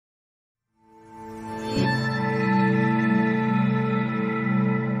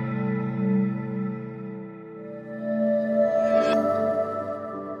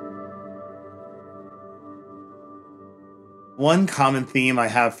One common theme I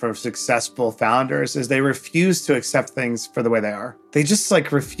have for successful founders is they refuse to accept things for the way they are. They just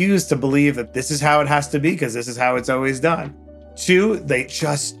refuse to believe that this is how it has to be because this is how it's always done. Two, they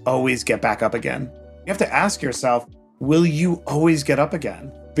just always get back up again. You have to ask yourself, will you always get up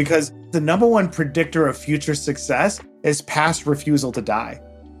again? Because the number one predictor of future success is past refusal to die.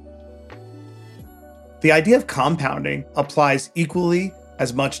 The idea of compounding applies equally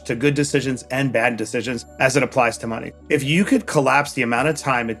as much to good decisions and bad decisions as it applies to money. If you could collapse the amount of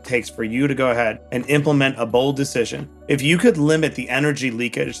time it takes for you to go ahead and implement a bold decision, if you could limit the energy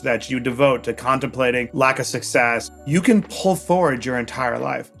leakage that you devote to contemplating lack of success, you can pull forward your entire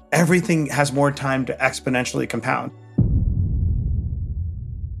life. Everything has more time to exponentially compound.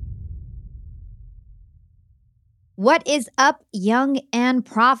 What is up, young and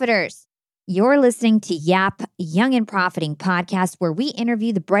profiters? You're listening to Yap, Young and Profiting podcast, where we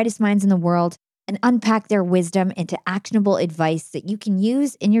interview the brightest minds in the world and unpack their wisdom into actionable advice that you can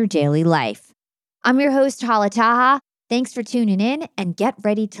use in your daily life. I'm your host, Hala Taha. Thanks for tuning in and get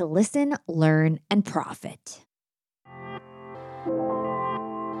ready to listen, learn, and profit.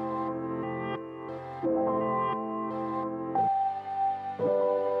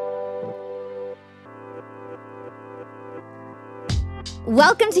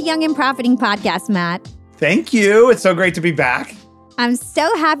 Welcome to Young and Profiting Podcast, Matt. Thank you. It's so great to be back. I'm so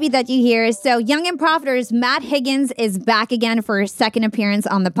happy that you're here. So, Young and Profiters, Matt Higgins is back again for his second appearance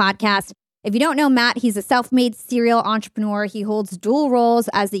on the podcast. If you don't know Matt, he's a self-made serial entrepreneur. He holds dual roles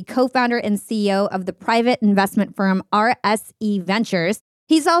as the co-founder and CEO of the private investment firm RSE Ventures.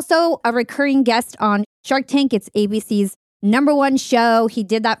 He's also a recurring guest on Shark Tank. It's ABC's #1 show. He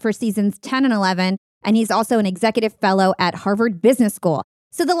did that for seasons 10 and 11. And he's also an executive fellow at Harvard Business School.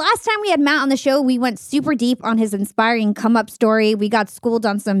 So the last time we had Matt on the show, we went super deep on his inspiring come-up story. We got schooled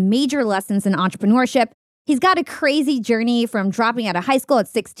on some major lessons in entrepreneurship. He's got a crazy journey from dropping out of high school at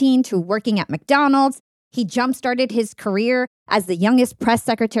 16 to working at McDonald's. He jump-started his career as the youngest press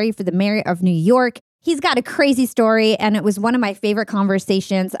secretary for the mayor of New York. He's got a crazy story, and it was one of my favorite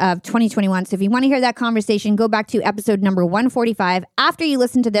conversations of 2021. So if you want to hear that conversation, go back to episode number 145 after you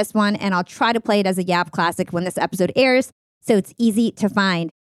listen to this one, and I'll try to play it as a Yap Classic when this episode airs, so it's easy to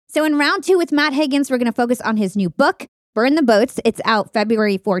find. So in round 2 with Matt Higgins, we're going to focus on his new book, Burn the Boats. It's out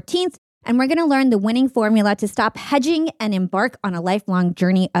February 14th, and we're going to learn the winning formula to stop hedging and embark on a lifelong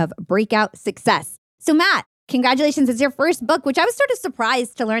journey of breakout success. So Matt, congratulations. It's your first book, which I was sort of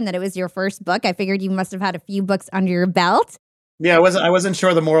surprised to learn that it was your first book. I figured you must have had a few books under your belt. Yeah, I wasn't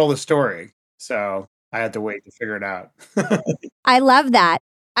sure the moral of the story, so I had to wait to figure it out. I love that.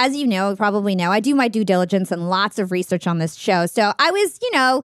 As you know, probably know, I do my due diligence and lots of research on this show. So I was,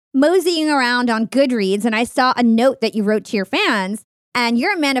 moseying around on Goodreads, and I saw a note that you wrote to your fans, and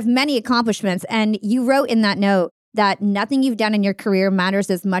you're a man of many accomplishments. And you wrote in that note that nothing you've done in your career matters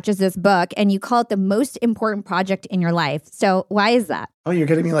as much as this book, and you call it the most important project in your life. So why is that? Oh, you're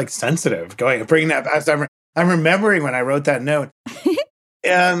getting me sensitive, bringing that back. I'm remembering when I wrote that note.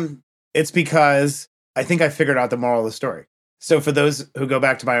 It's because I think I figured out the moral of the story. So for those who go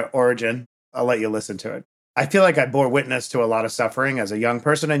back to my origin, I'll let you listen to it. I feel like I bore witness to a lot of suffering as a young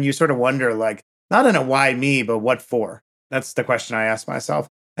person, and you sort of wonder, not in a why me, but what for? That's the question I ask myself.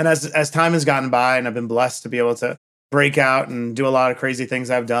 And as time has gone by and I've been blessed to be able to break out and do a lot of crazy things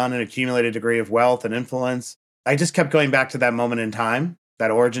I've done and accumulate a degree of wealth and influence, I just kept going back to that moment in time, that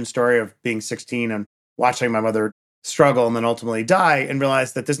origin story of being 16 and watching my mother struggle and then ultimately die, and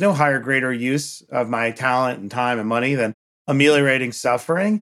realized that there's no higher, greater use of my talent and time and money than ameliorating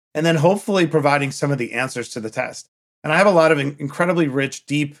suffering and then hopefully providing some of the answers to the test. And I have a lot of incredibly rich,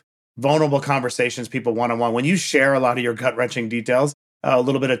 deep, vulnerable conversations, people one-on-one. When you share a lot of your gut-wrenching details, a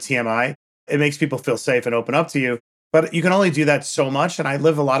little bit of TMI, it makes people feel safe and open up to you. But you can only do that so much. And I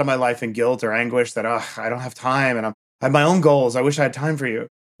live a lot of my life in guilt or anguish that, I don't have time. And I have my own goals. I wish I had time for you.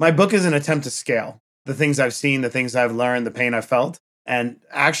 My book is an attempt to scale the things I've seen, the things I've learned, the pain I've felt, and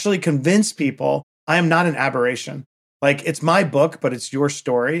actually convince people I am not an aberration. It's my book, but it's your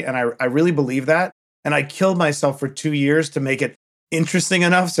story. And I really believe that. And I killed myself for 2 years to make it interesting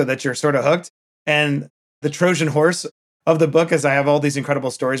enough so that you're sort of hooked. And the Trojan horse of the book is I have all these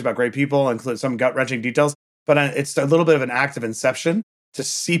incredible stories about great people, include some gut-wrenching details, but it's a little bit of an act of inception to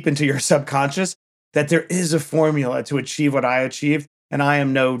seep into your subconscious that there is a formula to achieve what I achieved, and I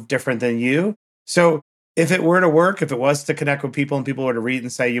am no different than you. So if it were to work, if it was to connect with people and people were to read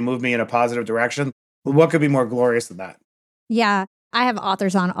and say, you moved me in a positive direction, what could be more glorious than that? Yeah, I have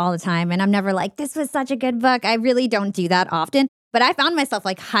authors on all the time, and I'm never like, this was such a good book. I really don't do that often. But I found myself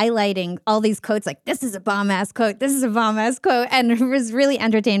highlighting all these quotes, this is a bomb-ass quote, this is a bomb-ass quote, and was really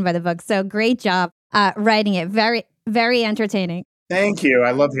entertained by the book. So great job writing it. Very Very entertaining. Thank you.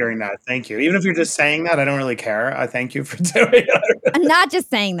 I love hearing that. Thank you. Even if you're just saying that, I don't really care. I thank you for doing it. I'm not just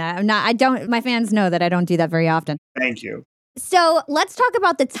saying that. My fans know that I don't do that very often. Thank you. So let's talk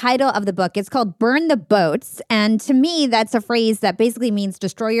about the title of the book. It's called Burn the Boats. And to me, that's a phrase that basically means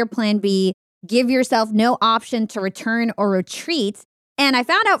destroy your plan B, give yourself no option to return or retreat. And I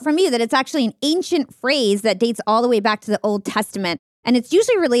found out from you that it's actually an ancient phrase that dates all the way back to the Old Testament. And it's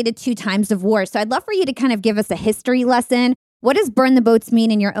usually related to times of war. So I'd love for you to kind of give us a history lesson. What does burn the boats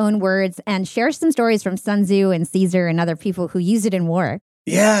mean in your own words? And share some stories from Sun Tzu and Caesar and other people who use it in war.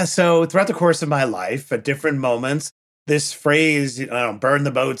 Yeah. So throughout the course of my life, at different moments, this phrase, burn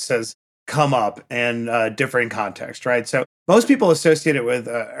the boats, has come up in different contexts, right? So most people associate it with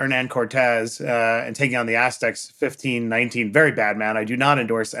Hernan Cortez and taking on the Aztecs 1519. Very bad man. I do not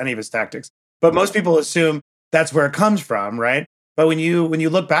endorse any of his tactics. But most people assume that's where it comes from, right? But when you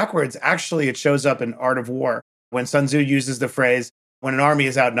look backwards, actually it shows up in Art of War. When Sun Tzu uses the phrase, when an army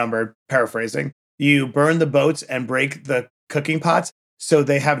is outnumbered, paraphrasing, you burn the boats and break the cooking pots so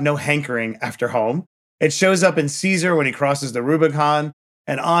they have no hankering after home. It shows up in Caesar when he crosses the Rubicon,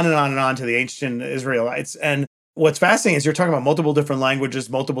 and on and on and on to the ancient Israelites. And what's fascinating is you're talking about multiple different languages,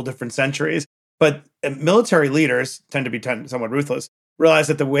 multiple different centuries, but military leaders tend to be somewhat ruthless, realize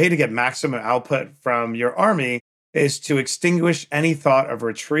that the way to get maximum output from your army is to extinguish any thought of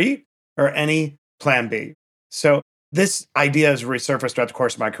retreat or any plan B. So this idea has resurfaced throughout the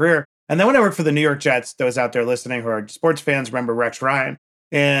course of my career. And then when I worked for the New York Jets, those out there listening who are sports fans remember Rex Ryan.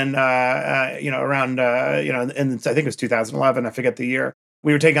 And, around, I think it was 2011, I forget the year,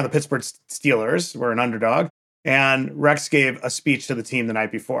 we were taking on the Pittsburgh Steelers. We're an underdog. And Rex gave a speech to the team the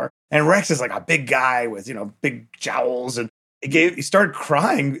night before. And Rex is like a big guy with, big jowls. And he started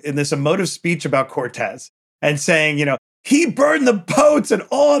crying in this emotive speech about Cortez and saying, he burned the boats. And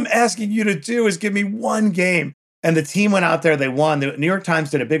all I'm asking you to do is give me one game. And the team went out there, they won. The New York Times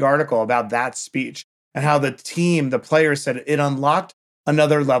did a big article about that speech and how the players said it unlocked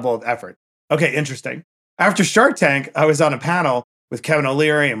another level of effort. Okay, interesting. After Shark Tank, I was on a panel with Kevin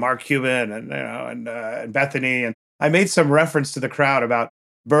O'Leary and Mark Cuban and Bethany, and I made some reference to the crowd about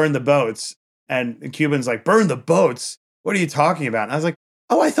burn the boats. And Cuban's like, burn the boats? What are you talking about? And I was like,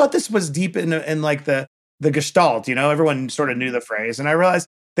 oh, I thought this was deep in like the gestalt. Everyone sort of knew the phrase, and I realized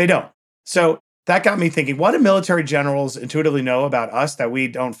they don't. So that got me thinking, what do military generals intuitively know about us that we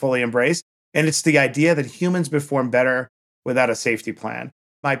don't fully embrace? And it's the idea that humans perform better without a safety plan.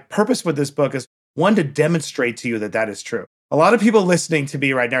 My purpose with this book is, one, to demonstrate to you that that is true. A lot of people listening to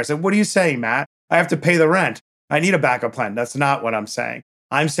me right now say, what are you saying, Matt? I have to pay the rent. I need a backup plan. That's not what I'm saying.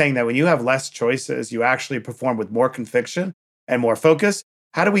 I'm saying that when you have less choices, you actually perform with more conviction and more focus.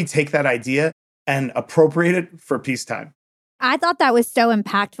 How do we take that idea and appropriate it for peacetime? I thought that was so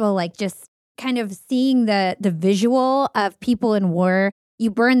impactful, like just kind of seeing the visual of people in war. You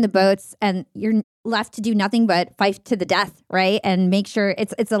burn the boats and you're left to do nothing but fight to the death, right? And make sure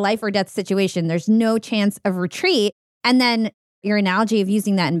it's a life or death situation. There's no chance of retreat. And then your analogy of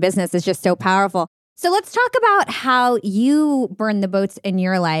using that in business is just so powerful. So let's talk about how you burn the boats in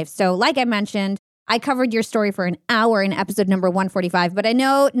your life. So like I mentioned, I covered your story for an hour in episode number 145, but I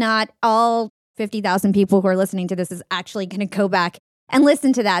know not all 50,000 people who are listening to this is actually going to go back and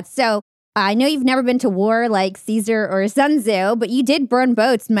listen to that. So I know you've never been to war like Caesar or Sun Tzu, but you did burn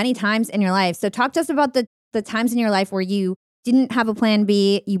boats many times in your life. So talk to us about the times in your life where you didn't have a plan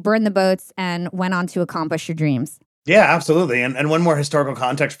B, you burned the boats and went on to accomplish your dreams. Yeah, absolutely. And one more historical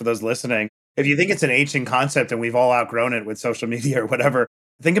context for those listening. If you think it's an ancient concept and we've all outgrown it with social media or whatever,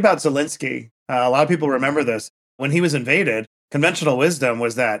 think about Zelensky. A lot of people remember this. When he was invaded, conventional wisdom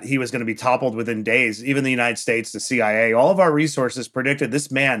was that he was going to be toppled within days. Even the United States, the CIA, all of our resources predicted this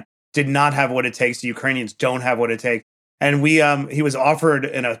man did not have what it takes. The Ukrainians don't have what it takes. And he was offered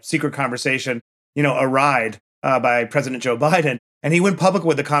in a secret conversation, a ride by President Joe Biden. And he went public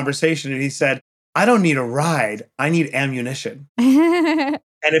with the conversation and he said, I don't need a ride. I need ammunition.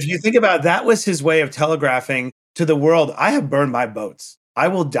 And if you think about it, that was his way of telegraphing to the world, I have burned my boats. I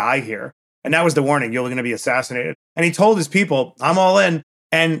will die here. And that was the warning. You're going to be assassinated. And he told his people, I'm all in.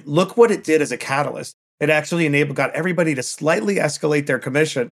 And look what it did as a catalyst. It actually got everybody to slightly escalate their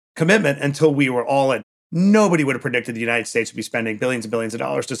commitment until we were all in. Nobody would have predicted the United States would be spending billions and billions of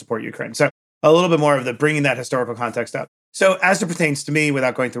dollars to support Ukraine. So a little bit more of bringing that historical context up. So as it pertains to me,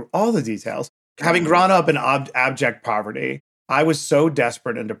 without going through all the details, having grown up in abject poverty, I was so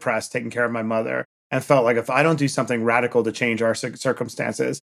desperate and depressed taking care of my mother and felt like if I don't do something radical to change our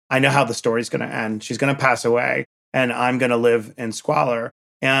circumstances, I know how the story's going to end. She's going to pass away and I'm going to live in squalor.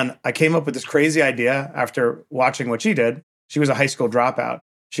 And I came up with this crazy idea after watching what she did. She was a high school dropout.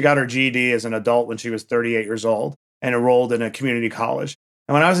 She got her GED as an adult when she was 38 years old. and enrolled in a community college.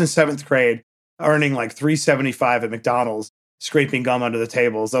 And when I was in seventh grade, earning like $3.75 at McDonald's, scraping gum under the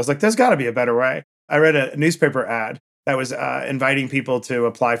tables, I was like, there's got to be a better way. I read a newspaper ad that was inviting people to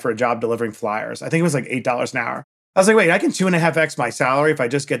apply for a job delivering flyers. I think it was like $8 an hour. I was like, wait, I can 2.5x my salary if I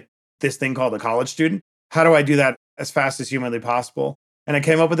just get this thing called a college student. How do I do that as fast as humanly possible? And I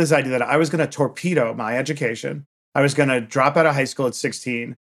came up with this idea that I was going to torpedo my education. I was going to drop out of high school at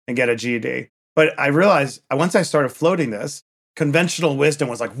 16 and get a GED. But I realized once I started floating this, conventional wisdom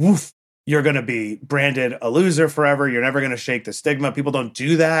was like, woof, you're going to be branded a loser forever. You're never going to shake the stigma. People don't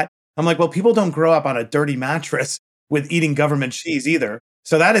do that. I'm like, well, people don't grow up on a dirty mattress with eating government cheese either.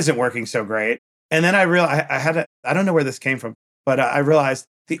 So that isn't working so great. And then I realized I don't know where this came from, but I realized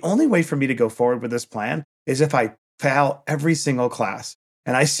the only way for me to go forward with this plan is if I fail every single class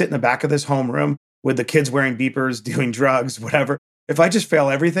and I sit in the back of this homeroom with the kids wearing beepers, doing drugs, whatever. If I just fail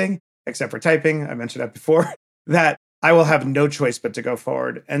everything, except for typing, I mentioned that before, that I will have no choice but to go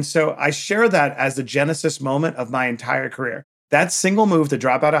forward. And so I share that as the genesis moment of my entire career. That single move to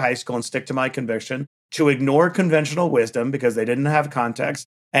drop out of high school and stick to my conviction, to ignore conventional wisdom because they didn't have context,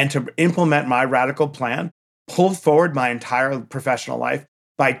 and to implement my radical plan, pulled forward my entire professional life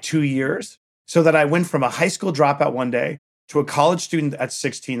by 2 years so that I went from a high school dropout one day to a college student at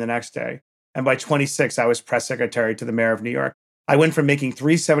 16 the next day. And by 26, I was press secretary to the mayor of New York. I went from making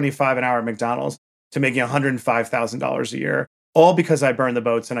 $3.75 an hour at McDonald's to making $105,000 a year, all because I burned the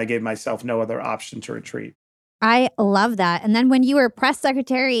boats and I gave myself no other option to retreat. I love that. And then when you were press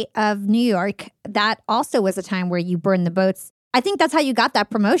secretary of New York, that also was a time where you burned the boats. I think that's how you got that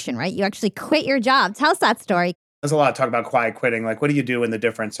promotion, right? You actually quit your job. Tell us that story. There's a lot of talk about quiet quitting. Like, what do you do in the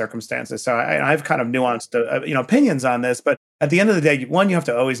different circumstances? So I've kind of nuanced, opinions on this. But at the end of the day, one, you have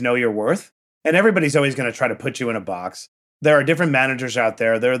to always know your worth. And everybody's always going to try to put you in a box. There are different managers out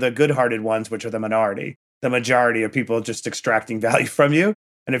there. They're the good-hearted ones, which are the minority. The majority are people just extracting value from you.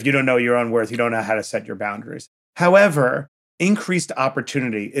 And if you don't know your own worth, you don't know how to set your boundaries. However, increased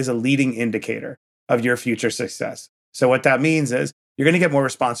opportunity is a leading indicator of your future success. So what that means is you're going to get more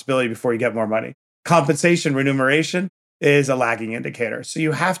responsibility before you get more money. Compensation, remuneration is a lagging indicator. So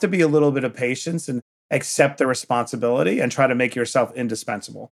you have to be a little bit of patience and accept the responsibility and try to make yourself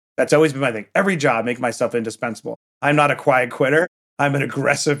indispensable. That's always been my thing. Every job, make myself indispensable. I'm not a quiet quitter. I'm an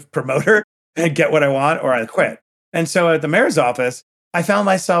aggressive promoter and get what I want or I quit. And so at the mayor's office, I found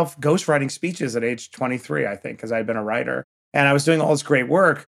myself ghostwriting speeches at age 23, I think, because I'd been a writer. And I was doing all this great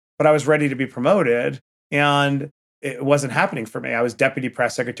work, but I was ready to be promoted. And it wasn't happening for me. I was deputy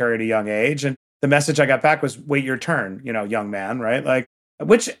press secretary at a young age. And the message I got back was, wait your turn, young man, right? Like,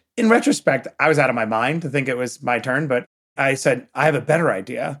 which in retrospect, I was out of my mind to think it was my turn. But I said, I have a better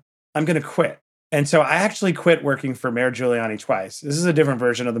idea. I'm going to quit. And so I actually quit working for Mayor Giuliani twice. This is a different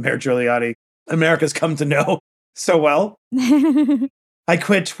version of the Mayor Giuliani America's come to know so well. I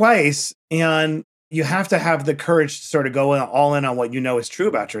quit twice, and you have to have the courage to sort of go all in on what you know is true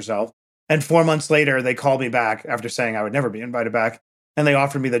about yourself. And 4 months later, they called me back after saying I would never be invited back, and they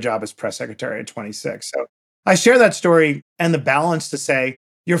offered me the job as press secretary at 26. So I share that story and the balance to say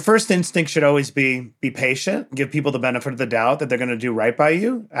your first instinct should always be patient, give people the benefit of the doubt that they're going to do right by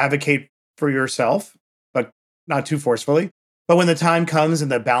you, advocate for yourself, but not too forcefully. But when the time comes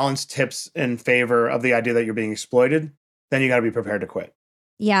and the balance tips in favor of the idea that you're being exploited, then you got to be prepared to quit.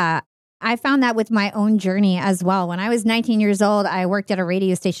 Yeah, I found that with my own journey as well. When I was 19 years old, I worked at a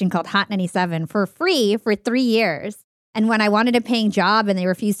radio station called Hot 97 for free for 3 years. And when I wanted a paying job and they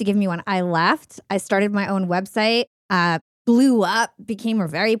refused to give me one, I left. I started my own website, blew up, became a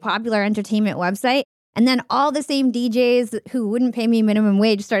very popular entertainment website. And then all the same DJs who wouldn't pay me minimum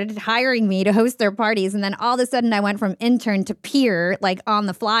wage started hiring me to host their parties. And then all of a sudden I went from intern to peer, like on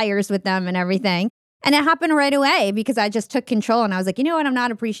the flyers with them and everything. And it happened right away because I just took control and I was like, you know what? I'm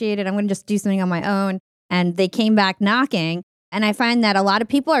not appreciated. I'm going to just do something on my own. And they came back knocking. And I find that a lot of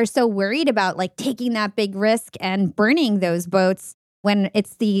people are so worried about like taking that big risk and burning those boats when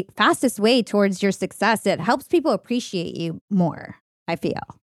it's the fastest way towards your success. It helps people appreciate you more, I feel.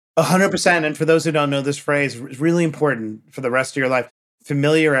 100%. And for those who don't know this phrase, it's really important for the rest of your life.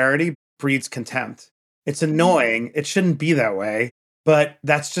 Familiarity breeds contempt. It's annoying. It shouldn't be that way. But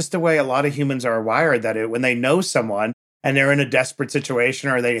that's just the way a lot of humans are wired, that when they know someone and they're in a desperate situation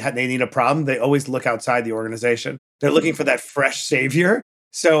or they need a problem, they always look outside the organization. They're looking for that fresh savior.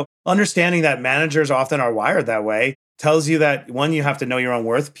 So understanding that managers often are wired that way tells you that, one, you have to know your own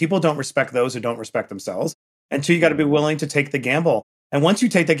worth. People don't respect those who don't respect themselves. And two, you got to be willing to take the gamble. And once you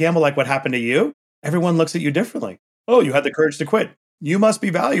take the gamble, like what happened to you, everyone looks at you differently. Oh, you had the courage to quit. You must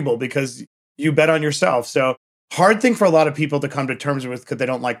be valuable because you bet on yourself. So hard thing for a lot of people to come to terms with because they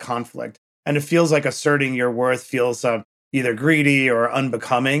don't like conflict. and it feels like asserting your worth feels either greedy or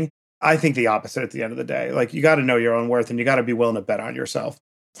unbecoming. I think the opposite at the end of the day. Like, you got to know your own worth and you got to be willing to bet on yourself.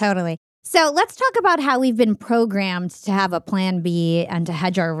 Totally. So let's talk about how we've been programmed to have a plan B and to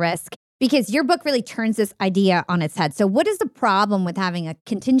hedge our risk, because your book really turns this idea on its head. So what is the problem with having a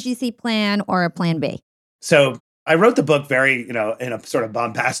contingency plan or a plan B? So I wrote the book very, in a sort of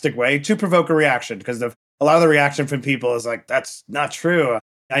bombastic way to provoke a reaction, because a lot of the reaction from people is like, that's not true.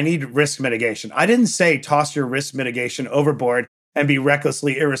 I need risk mitigation. I didn't say toss your risk mitigation overboard and be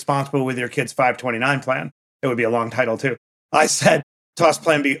recklessly irresponsible with your kid's 529 plan. It would be a long title too. I said toss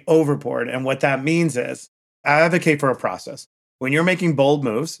plan B overboard. And what that means is I advocate for a process. When you're making bold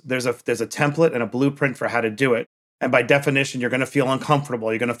moves, there's a template and a blueprint for how to do it. And by definition, you're going to feel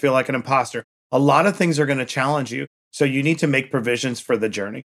uncomfortable. You're going to feel like an imposter. A lot of things are going to challenge you. So you need to make provisions for the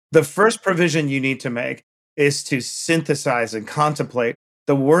journey. The first provision you need to make is to synthesize and contemplate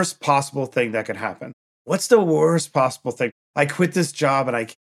the worst possible thing that could happen. What's the worst possible thing? I quit this job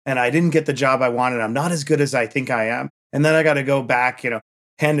and I didn't get the job I wanted. I'm not as good as I think I am. And then I got to go back,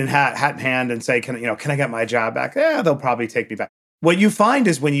 hand in hat in hand and say, can I get my job back? Yeah, they'll probably take me back. What you find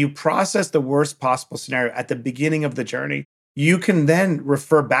is when you process the worst possible scenario at the beginning of the journey, you can then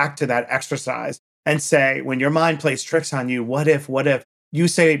refer back to that exercise and say, when your mind plays tricks on you, what if, you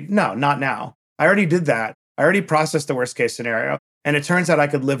say, no, not now. I already did that. I already processed the worst case scenario. And it turns out I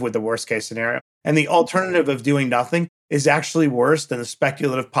could live with the worst case scenario. And the alternative of doing nothing is actually worse than the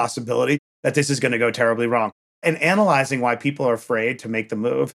speculative possibility that this is going to go terribly wrong. And analyzing why people are afraid to make the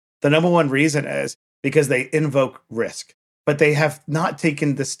move, the number one reason is because they invoke risk, but they have not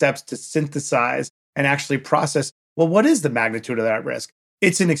taken the steps to synthesize and actually process, well, what is the magnitude of that risk?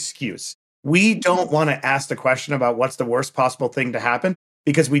 It's an excuse. We don't want to ask the question about what's the worst possible thing to happen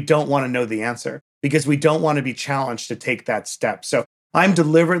because we don't want to know the answer, because we don't want to be challenged to take that step. So I'm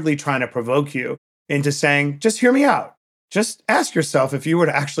deliberately trying to provoke you into saying, just hear me out. Just ask yourself, if you were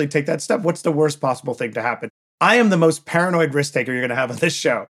to actually take that step, what's the worst possible thing to happen? I am the most paranoid risk taker you're going to have on this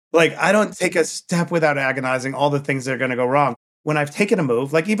show. Like, I don't take a step without agonizing all the things that are going to go wrong. When I've taken a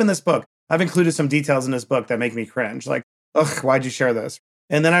move, like even this book, I've included some details in this book that make me cringe. Like, ugh, why'd you share this?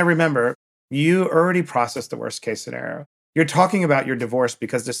 And then I remember you already processed the worst case scenario. You're talking about your divorce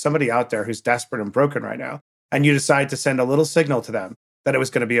because there's somebody out there who's desperate and broken right now. And you decide to send a little signal to them that it was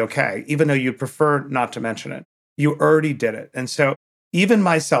going to be okay, even though you prefer not to mention it. You already did it. And so even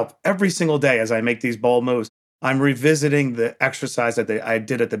myself, every single day as I make these bold moves, I'm revisiting the exercise that I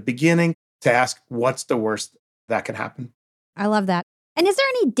did at the beginning to ask, what's the worst that could happen? I love that. And is there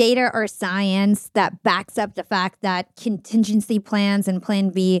any data or science that backs up the fact that contingency plans and plan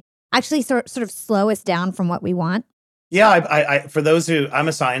B actually sort of slow us down from what we want? Yeah, I for those who, I'm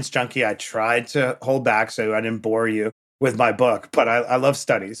a science junkie. I tried to hold back so I didn't bore you with my book, but I love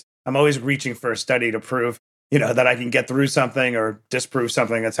studies. I'm always reaching for a study to prove, that I can get through something or disprove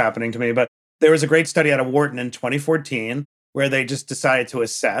something that's happening to me. But there was a great study out of Wharton in 2014 where they just decided to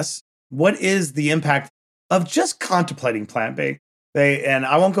assess what is the impact of just contemplating Plan B. And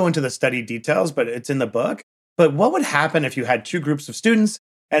I won't go into the study details, but it's in the book. But what would happen if you had two groups of students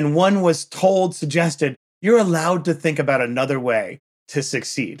and one was suggested, you're allowed to think about another way to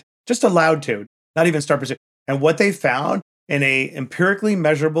succeed, just allowed to, not even start pursuing. And what they found in a empirically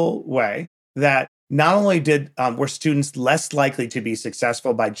measurable way, that not only were students less likely to be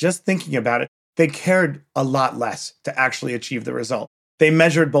successful by just thinking about it, they cared a lot less to actually achieve the result. They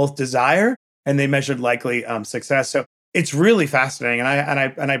measured both desire and they measured likely success. So it's really fascinating,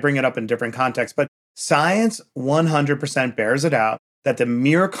 and I bring it up in different contexts. But science 100% bears it out that the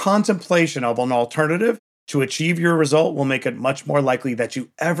mere contemplation of an alternative to achieve your result will make it much more likely that you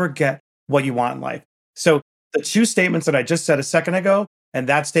ever get what you want in life. So the two statements that I just said a second ago, and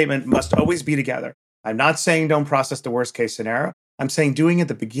that statement must always be together. I'm not saying don't process the worst case scenario. I'm saying doing it at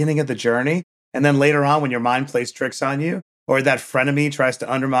the beginning of the journey. And then later on, when your mind plays tricks on you, or that frenemy tries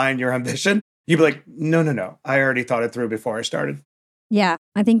to undermine your ambition, you'd be like, no. I already thought it through before I started. Yeah,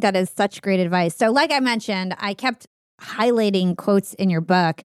 I think that is such great advice. So like I mentioned, I kept highlighting quotes in your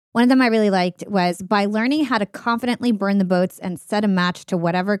book. One of them I really liked was, by learning how to confidently burn the boats and set a match to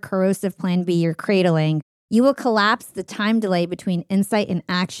whatever corrosive plan B you're cradling, you will collapse the time delay between insight and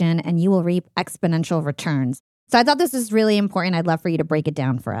action, and you will reap exponential returns. So I thought this was really important. I'd love for you to break it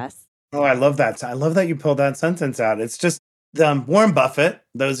down for us. Oh, I love that. I love that you pulled that sentence out. It's just Warren Buffett,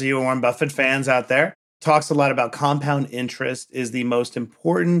 those of you Warren Buffett fans out there, talks a lot about compound interest is the most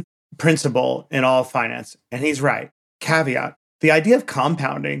important principle in all finance. And he's right. Caveat, the idea of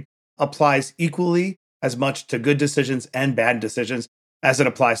compounding applies equally as much to good decisions and bad decisions as it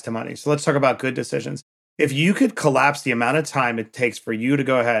applies to money. So let's talk about good decisions. If you could collapse the amount of time it takes for you to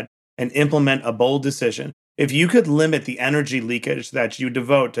go ahead and implement a bold decision. If you could limit the energy leakage that you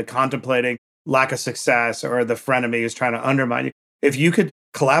devote to contemplating lack of success or the frenemy who's trying to undermine you, if you could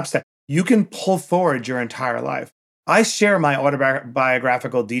collapse that, you can pull forward your entire life. I share my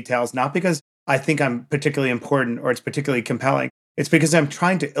autobiographical details not because I think I'm particularly important or it's particularly compelling. It's because I'm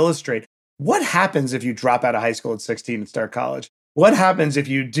trying to illustrate what happens if you drop out of high school at 16 and start college. What happens if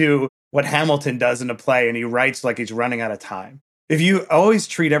you do what Hamilton does in a play and he writes like he's running out of time? If you always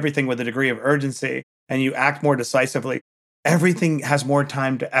treat everything with a degree of urgency and you act more decisively, everything has more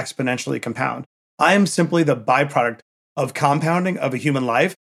time to exponentially compound. I am simply the byproduct of compounding of a human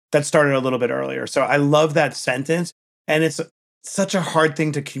life that started a little bit earlier. So I love that sentence. And it's such a hard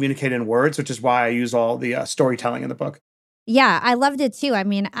thing to communicate in words, which is why I use all the storytelling in the book. Yeah, I loved it too. I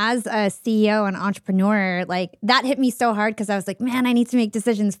mean, as a CEO and entrepreneur, like that hit me so hard because I was like, man, I need to make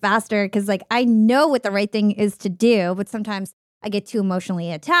decisions faster because like I know what the right thing is to do, but sometimes I get too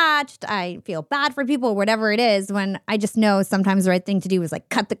emotionally attached. I feel bad for people, whatever it is, when I just know sometimes the right thing to do is like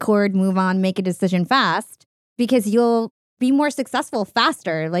cut the cord, move on, make a decision fast because you'll be more successful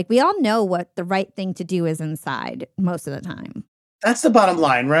faster. Like we all know what the right thing to do is inside most of the time. That's the bottom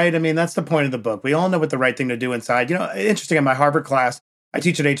line, right? I mean, that's the point of the book. We all know what the right thing to do inside. You know, interesting, in my Harvard class, I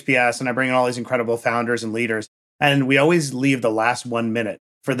teach at HBS and I bring in all these incredible founders and leaders. And we always leave the last 1 minute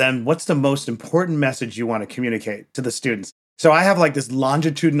for them. What's the most important message you want to communicate to the students? So I have like this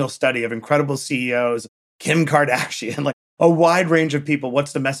longitudinal study of incredible CEOs, Kim Kardashian, like a wide range of people.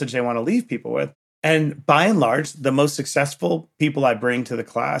 What's the message they want to leave people with? And by and large, the most successful people I bring to the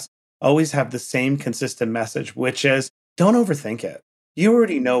class always have the same consistent message, which is don't overthink it. You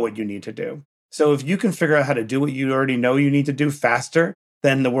already know what you need to do. So if you can figure out how to do what you already know you need to do faster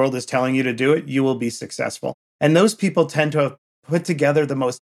than the world is telling you to do it, you will be successful. And those people tend to have put together the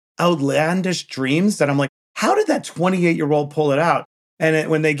most outlandish dreams that I'm like, how did that 28-year-old pull it out? And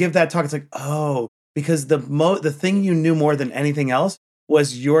when they give that talk, it's like, oh, because the thing you knew more than anything else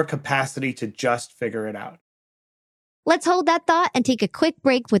was your capacity to just figure it out. Let's hold that thought and take a quick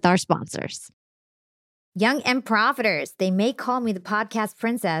break with our sponsors. Young and Profiters, they may call me the podcast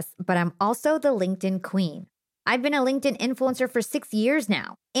princess, but I'm also the LinkedIn queen. I've been a LinkedIn influencer for 6 years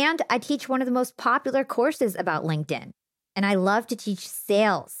now, and I teach one of the most popular courses about LinkedIn. And I love to teach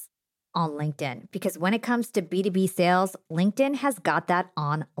sales on LinkedIn because when it comes to B2B sales, LinkedIn has got that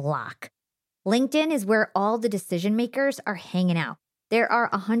on lock. LinkedIn is where all the decision makers are hanging out. There are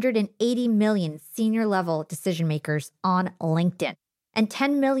 180 million senior level decision makers on LinkedIn and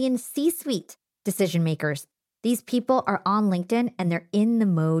 10 million C-suite decision makers. These people are on LinkedIn and they're in the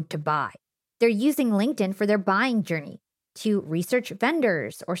mode to buy. They're using LinkedIn for their buying journey, to research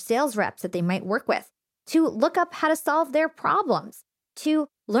vendors or sales reps that they might work with, to look up how to solve their problems, to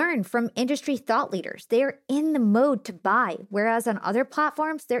learn from industry thought leaders. They are in the mode to buy, whereas on other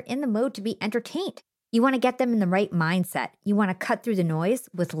platforms, they're in the mode to be entertained. You want to get them in the right mindset. You want to cut through the noise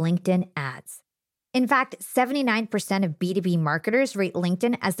with LinkedIn ads. In fact, 79% of B2B marketers rate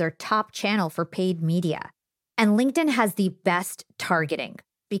LinkedIn as their top channel for paid media. And LinkedIn has the best targeting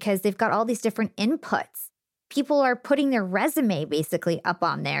because they've got all these different inputs. People are putting their resume basically up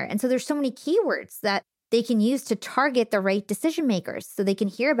on there. And so there's so many keywords that they can use to target the right decision makers so they can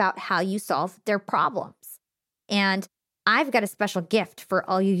hear about how you solve their problems. And I've got a special gift for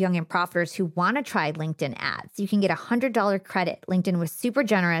all you young and profiters who want to try LinkedIn ads. You can get a $100 credit. LinkedIn was super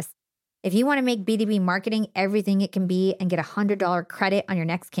generous. If you want to make B2B marketing everything it can be and get a $100 credit on your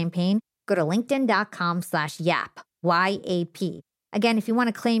next campaign, go to linkedin.com/yap, Y-A-P. Again, if you want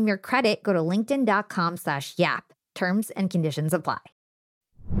to claim your credit, go to linkedin.com/yap. Terms and conditions apply.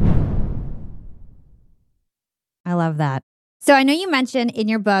 I love that. So I know you mentioned in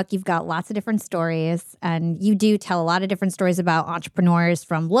your book, you've got lots of different stories, and you do tell a lot of different stories about entrepreneurs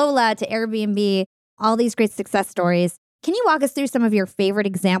from Lola to Airbnb, all these great success stories. Can you walk us through some of your favorite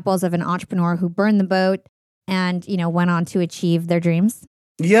examples of an entrepreneur who burned the boat and, went on to achieve their dreams?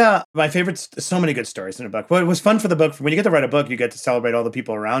 Yeah, my favorite, so many good stories in a book. Well, it was fun for the book. When you get to write a book, you get to celebrate all the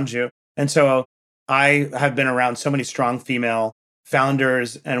people around you. And so I have been around so many strong female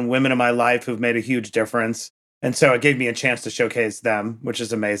founders and women in my life who've made a huge difference. And so it gave me a chance to showcase them, which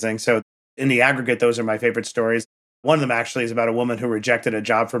is amazing. So in the aggregate, those are my favorite stories. One of them actually is about a woman who rejected a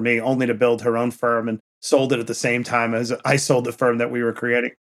job for me only to build her own firm and sold it at the same time as I sold the firm that we were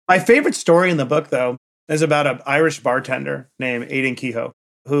creating. My favorite story in the book, though, is about an Irish bartender named Aidan Kehoe,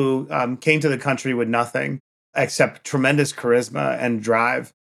 who came to the country with nothing except tremendous charisma and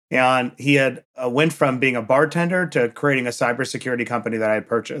drive. And he had went from being a bartender to creating a cybersecurity company that I had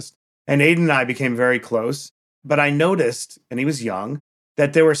purchased. And Aidan and I became very close. But I noticed, and he was young,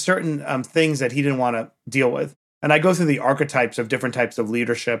 that there were certain things that he didn't want to deal with. And I go through the archetypes of different types of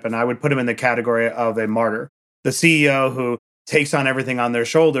leadership, and I would put them in the category of a martyr, the CEO who takes on everything on their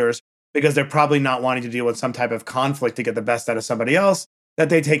shoulders because they're probably not wanting to deal with some type of conflict to get the best out of somebody else, that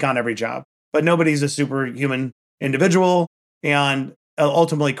they take on every job. But nobody's a superhuman individual. And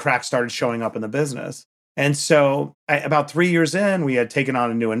ultimately, cracks started showing up in the business. And so about 3 years in, we had taken on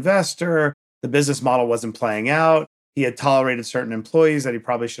a new investor. The business model wasn't playing out. He had tolerated certain employees that he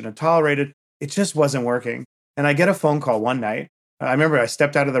probably shouldn't have tolerated. It just wasn't working. And I get a phone call one night. I remember I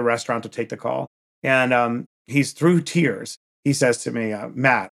stepped out of the restaurant to take the call. And he's through tears. He says to me,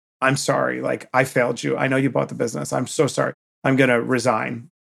 Matt, I'm sorry. Like, I failed you. I know you bought the business. I'm so sorry. I'm going to resign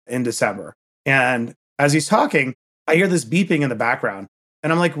in December. And as he's talking, I hear this beeping in the background.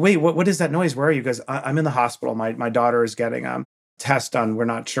 And I'm like, wait, what is that noise? Where are you? Because I'm in the hospital. My daughter is getting a test done. We're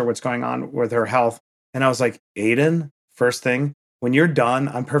not sure what's going on with her health. And I was like, Aiden, first thing, when you're done,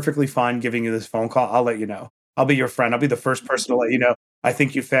 I'm perfectly fine giving you this phone call. I'll let you know. I'll be your friend. I'll be the first person to let you know I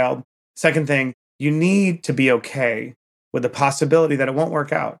think you failed. Second thing, you need to be okay with the possibility that it won't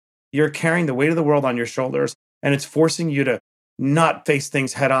work out. You're carrying the weight of the world on your shoulders, and it's forcing you to not face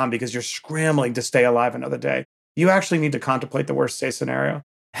things head on because you're scrambling to stay alive another day. You actually need to contemplate the worst case scenario.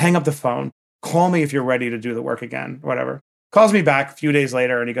 Hang up the phone. Call me if you're ready to do the work again, whatever. Calls me back a few days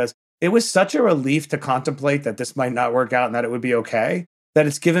later, and he goes, it was such a relief to contemplate that this might not work out and that it would be okay, that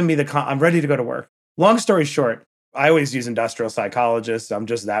it's given me I'm ready to go to work. Long story short, I always use industrial psychologists. I'm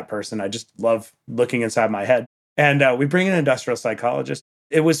just that person. I just love looking inside my head. And we bring in an industrial psychologist.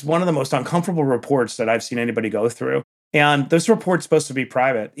 It was one of the most uncomfortable reports that I've seen anybody go through. And this report's supposed to be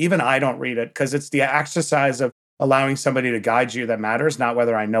private. Even I don't read it because it's the exercise of allowing somebody to guide you that matters, not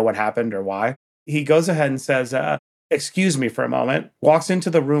whether I know what happened or why. He goes ahead and says, excuse me for a moment, walks into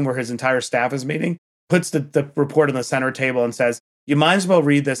the room where his entire staff is meeting, puts the report on the center table and says, you might as well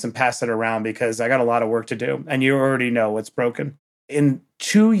read this and pass it around because I got a lot of work to do. And you already know what's broken. In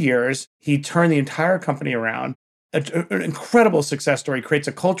 2 years, he turned the entire company around. An incredible success story, creates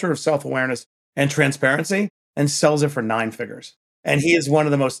a culture of self-awareness and transparency and sells it for 9 figures. And he is one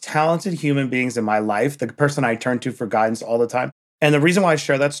of the most talented human beings in my life, the person I turn to for guidance all the time. And the reason why I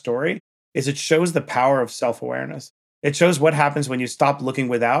share that story is it shows the power of self-awareness. It shows what happens when you stop looking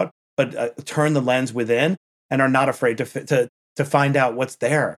without, but turn the lens within and are not afraid to find out what's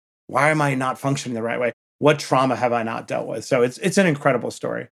there. Why am I not functioning the right way? What trauma have I not dealt with? So it's an incredible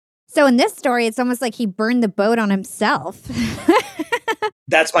story. So in this story, it's almost like he burned the boat on himself.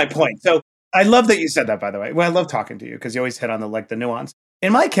 That's my point. So I love that you said that, by the way. Well, I love talking to you because you always hit on the nuance.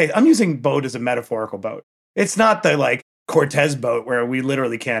 In my case, I'm using boat as a metaphorical boat. It's not the Cortez boat where we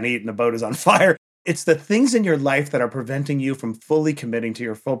literally can't eat and the boat is on fire. It's the things in your life that are preventing you from fully committing to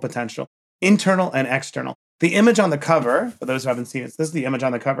your full potential, internal and external. The image on the cover, for those who haven't seen it, this is the image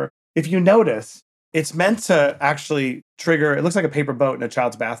on the cover. If you notice, it's meant to actually trigger, it looks like a paper boat in a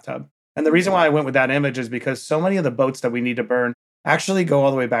child's bathtub. And the reason why I went with that image is because so many of the boats that we need to burn actually go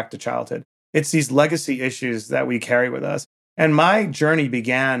all the way back to childhood. It's these legacy issues that we carry with us. And my journey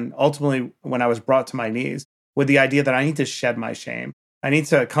began ultimately when I was brought to my knees with the idea that I need to shed my shame. I need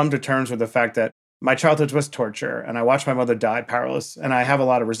to come to terms with the fact that my childhood was torture and I watched my mother die powerless and I have a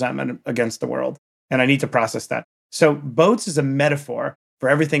lot of resentment against the world and I need to process that. So boats is a metaphor for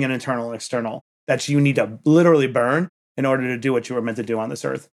everything in internal and external that you need to literally burn in order to do what you were meant to do on this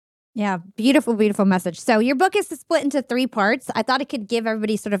earth. Yeah, beautiful, beautiful message. So your book is split into 3 parts. I thought it could give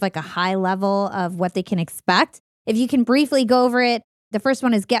everybody sort of like a high level of what they can expect. If you can briefly go over it, the first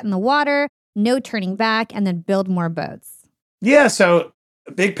one is Get in the Water, No Turning Back, and then Build More Boats. Yeah, so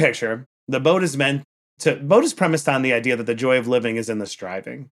big picture, the boat is premised on the idea that the joy of living is in the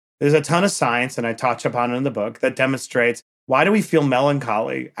striving. There's a ton of science, and I touch upon it in the book, that demonstrates why do we feel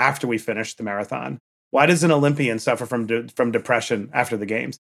melancholy after we finish the marathon? Why does an Olympian suffer from depression after the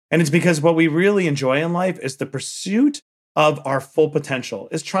games? And it's because what we really enjoy in life is the pursuit of our full potential,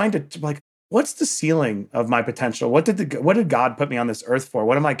 is trying to what's the ceiling of my potential? What did God put me on this earth for?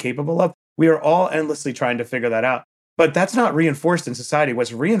 What am I capable of? We are all endlessly trying to figure that out. But that's not reinforced in society.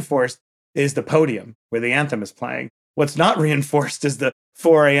 What's reinforced is the podium where the anthem is playing. What's not reinforced is the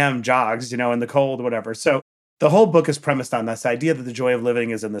 4 a.m. jogs, in the cold, whatever. So the whole book is premised on this idea that the joy of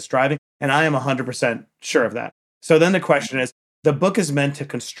living is in the striving. And I am 100% sure of that. So then the question is, the book is meant to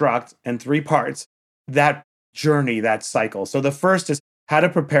construct in 3 parts that journey, that cycle. So the first is how to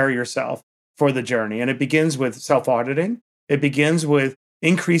prepare yourself for the journey. And it begins with self-auditing. It begins with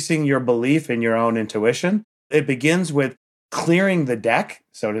increasing your belief in your own intuition. It begins with clearing the deck,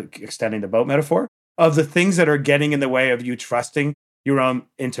 extending the boat metaphor, of the things that are getting in the way of you trusting your own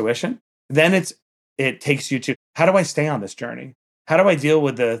intuition. Then it takes you to, how do I stay on this journey? how do I deal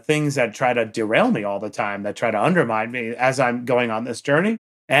with the things that try to derail me all the time, that try to undermine me as I'm going on this journey?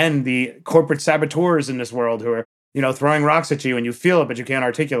 And the corporate saboteurs in this world who are, throwing rocks at you and you feel it, but you can't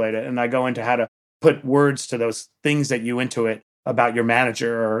articulate it. And I go into how to put words to those things that you intuit about your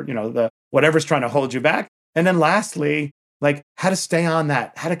manager or, the whatever's trying to hold you back. And then lastly, like how to stay on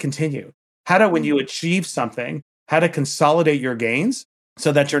that, how to continue, how to, when you achieve something, how to consolidate your gains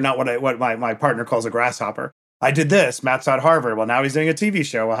so that you're not what my partner calls a grasshopper. I did this, Matt's at Harvard. Well, now he's doing a TV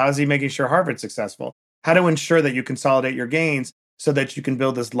show. Well, how is he making sure Harvard's successful? How to ensure that you consolidate your gains so that you can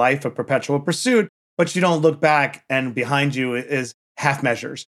build this life of perpetual pursuit, but you don't look back and behind you is half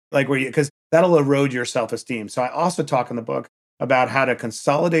measures, like because that'll erode your self-esteem. So I also talk in the book about how to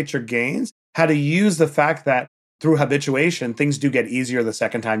consolidate your gains, how to use the fact that through habituation, things do get easier the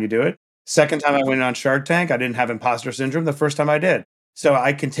second time you do it. Second time I went on Shark Tank, I didn't have imposter syndrome. The first time I did. So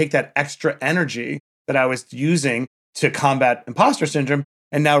I can take that extra energy that I was using to combat imposter syndrome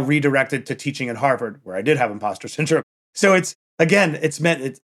and now redirect it to teaching at Harvard, where I did have imposter syndrome. So it's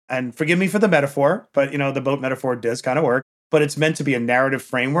meant, and forgive me for the metaphor, but the boat metaphor does kind of work, but it's meant to be a narrative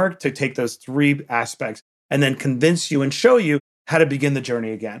framework to take those three aspects and then convince you and show you how to begin the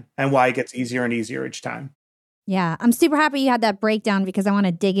journey again and why it gets easier and easier each time. Yeah, I'm super happy you had that breakdown because I want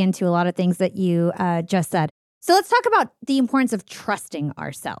to dig into a lot of things that you just said. So let's talk about the importance of trusting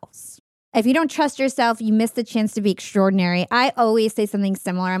ourselves. If you don't trust yourself, you miss the chance to be extraordinary. I always say something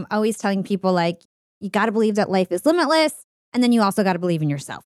similar. I'm always telling people like, you got to believe that life is limitless. And then you also got to believe in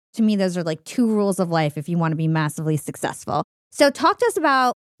yourself. To me, those are like two rules of life if you want to be massively successful. So talk to us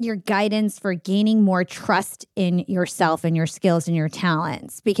about your guidance for gaining more trust in yourself and your skills and your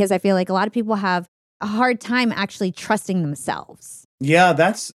talents, because I feel like a lot of people have a hard time actually trusting themselves. Yeah,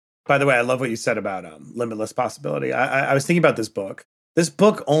 by the way, I love what you said about limitless possibility. I was thinking about this book. This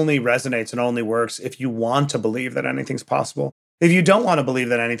book only resonates and only works if you want to believe that anything's possible. If you don't want to believe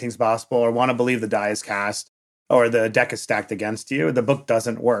that anything's possible or want to believe the die is cast or the deck is stacked against you, the book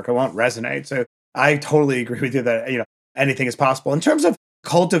doesn't work. It won't resonate. So I totally agree with you that, anything is possible. In terms of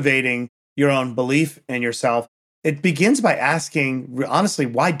cultivating your own belief in yourself, it begins by asking, honestly,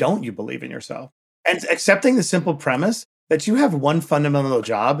 why don't you believe in yourself? And accepting the simple premise that you have one fundamental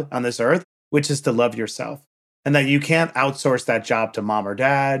job on this earth, which is to love yourself. And that you can't outsource that job to mom or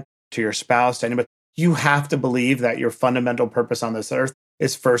dad, to your spouse, to anybody. You have to believe that your fundamental purpose on this earth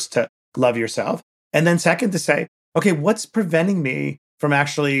is first to love yourself. And then second to say, okay, what's preventing me from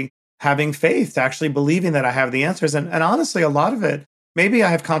actually having faith, to actually believing that I have the answers? And honestly, a lot of it, maybe I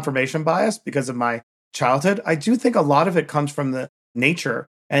have confirmation bias because of my childhood. I do think a lot of it comes from the nature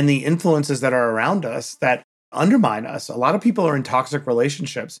and the influences that are around us that undermine us. A lot of people are in toxic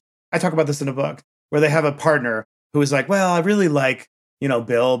relationships. I talk about this in a book where they have a partner who is like, well, I really like,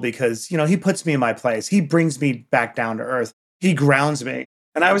 Bill because, he puts me in my place. He brings me back down to earth. He grounds me.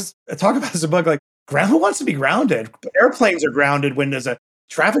 And I talk about this in a book, like, who wants to be grounded? Airplanes are grounded when there's a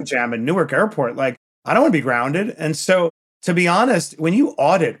traffic jam in Newark Airport. Like, I don't want to be grounded. And so, to be honest, when you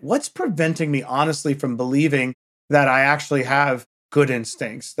audit, what's preventing me honestly from believing that I actually have good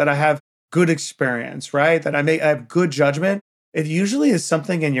instincts, that I have good experience, right? That I have good judgment? It usually is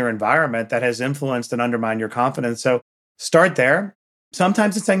something in your environment that has influenced and undermined your confidence. So start there.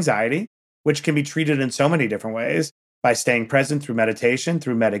 Sometimes it's anxiety, which can be treated in so many different ways by staying present through meditation,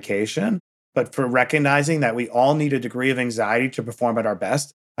 through medication, but for recognizing that we all need a degree of anxiety to perform at our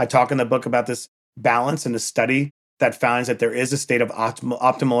best. I talk in the book about this balance in a study that finds that there is a state of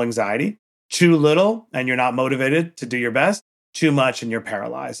optimal anxiety. Too little and you're not motivated to do your best. Too much and you're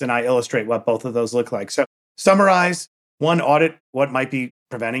paralyzed. And I illustrate what both of those look like. So summarize. One, audit what might be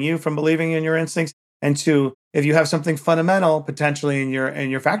preventing you from believing in your instincts. And two, if you have something fundamental potentially in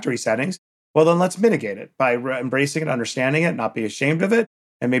your factory settings, well, then let's mitigate it by embracing it, understanding it, not be ashamed of it,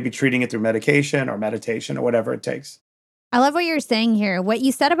 and maybe treating it through medication or meditation or whatever it takes. I love what you're saying here. What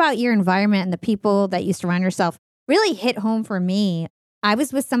you said about your environment and the people that you surround yourself really hit home for me. I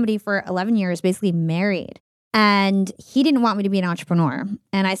was with somebody for 11 years, basically married, and he didn't want me to be an entrepreneur.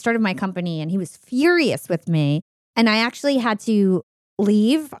 And I started my company and he was furious with me. And I actually had to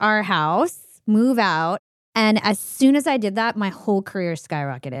leave our house, move out. And as soon as I did that, my whole career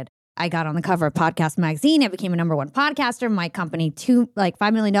skyrocketed. I got on the cover of Podcast Magazine. I became a #1 podcaster. My company,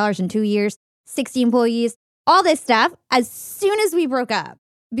 $5 million in 2 years, 60 employees, all this stuff as soon as we broke up.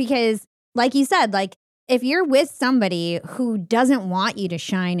 Because like you said, if you're with somebody who doesn't want you to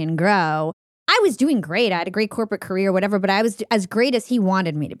shine and grow, I was doing great. I had a great corporate career, whatever, but I was as great as he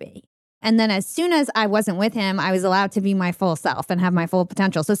wanted me to be. And then as soon as I wasn't with him, I was allowed to be my full self and have my full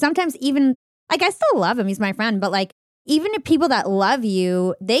potential. So sometimes even, I still love him. He's my friend. But even if people that love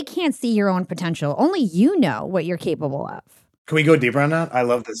you, they can't see your own potential. Only you know what you're capable of. Can we go deeper on that? I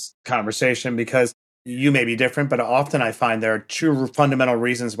love this conversation because you may be different, but often I find there are two fundamental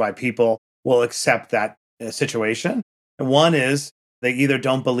reasons why people will accept that situation. And one is they either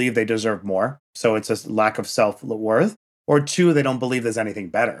don't believe they deserve more, so it's a lack of self worth, or two, they don't believe there's anything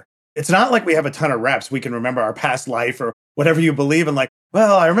better. It's not like we have a ton of reps. We can remember our past life or whatever you believe in. Like,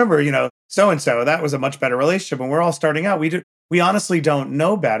 well, I remember, so and so. That was a much better relationship. When we're all starting out, we honestly don't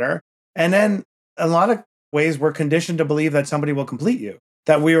know better. And then a lot of ways we're conditioned to believe that somebody will complete you,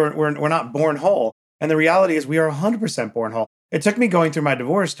 that we're not born whole. And the reality is we are 100% born whole. It took me going through my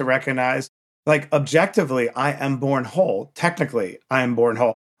divorce to recognize, like, objectively, I am born whole. Technically, I am born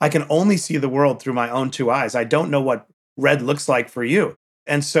whole. I can only see the world through my own two eyes. I don't know what red looks like for you.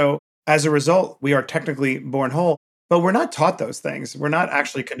 And so as a result, we are technically born whole, but we're not taught those things. We're not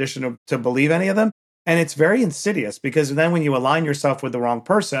actually conditioned to believe any of them. And it's very insidious because then when you align yourself with the wrong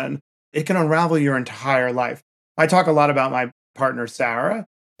person, it can unravel your entire life. I talk a lot about my partner, Sarah,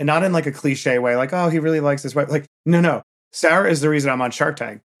 and not in like a cliche way, like, oh, he really likes this wife. Like, no. Sarah is the reason I'm on Shark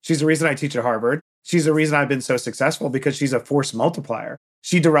Tank. She's the reason I teach at Harvard. She's the reason I've been so successful because she's a force multiplier.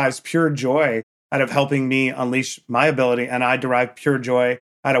 She derives pure joy out of helping me unleash my ability, and I derive pure joy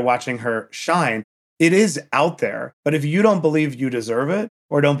out of watching her shine. It is out there, but if you don't believe you deserve it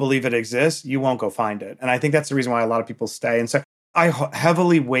or don't believe it exists, you won't go find it. And I think that's the reason why a lot of people stay. And so I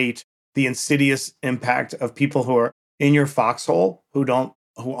heavily weight the insidious impact of people who are in your foxhole who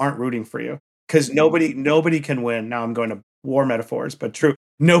aren't rooting for you, because nobody can win. Now I'm going to war metaphors, but true.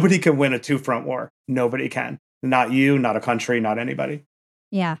 Nobody can win a two-front war. Nobody can. Not you, not a country, not anybody.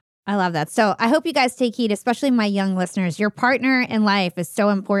 Yeah, I love that. So I hope you guys take heed, especially my young listeners. Your partner in life is so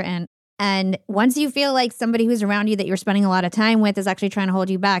important. And once you feel like somebody who's around you that you're spending a lot of time with is actually trying to hold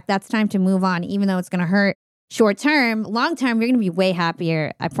you back, that's time to move on, even though it's going to hurt short term. Long term, you're going to be way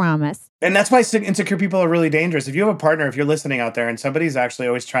happier, I promise. And that's why insecure people are really dangerous. If you have a partner, if you're listening out there and somebody's actually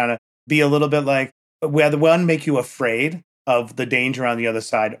always trying to be a little bit like, whether one, make you afraid of the danger on the other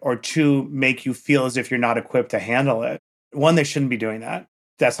side, or two, make you feel as if you're not equipped to handle it. One, they shouldn't be doing that.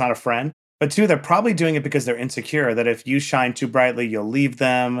 That's not a friend. But two, they're probably doing it because they're insecure, that if you shine too brightly, you'll leave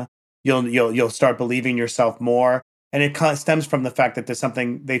them. You'll start believing yourself more. And it stems from the fact that there's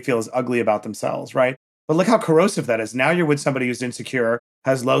something they feel is ugly about themselves, right? But look how corrosive that is. Now you're with somebody who's insecure,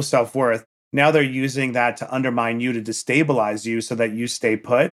 has low self-worth. Now they're using that to undermine you, to destabilize you so that you stay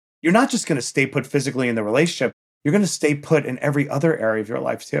put. You're not just going to stay put physically in the relationship. You're going to stay put in every other area of your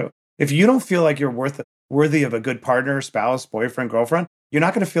life too. If you don't feel like you're worthy of a good partner, spouse, boyfriend, girlfriend, you're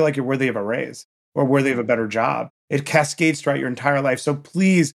not going to feel like you're worthy of a raise or worthy of a better job. It cascades throughout your entire life. So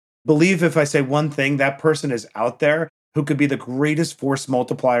please believe, if I say one thing, that person is out there who could be the greatest force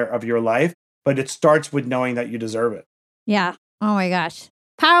multiplier of your life, but it starts with knowing that you deserve it. Yeah. Oh my gosh.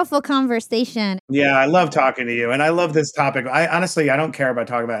 Powerful conversation. Yeah, I love talking to you. And I love this topic. I don't care about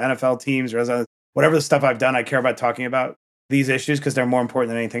talking about NFL teams or whatever the stuff I've done. I care about talking about these issues because they're more important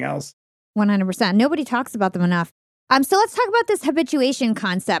than anything else. 100%. Nobody talks about them enough. So let's talk about this habituation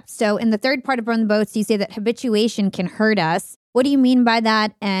concept. So in the third part of Burn the Boats, you say that habituation can hurt us. What do you mean by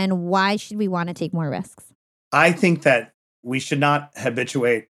that? And why should we want to take more risks? I think that we should not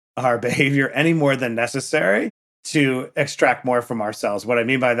habituate our behavior any more than necessary to extract more from ourselves. What I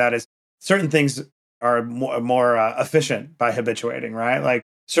mean by that is certain things are more efficient by habituating, right? Like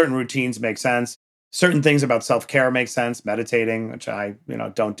certain routines make sense. Certain things about self-care make sense. Meditating, which I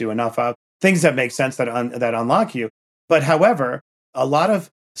don't do enough of. Things that make sense that unlock you. But however, a lot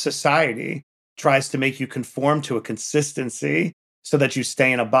of society tries to make you conform to a consistency so that you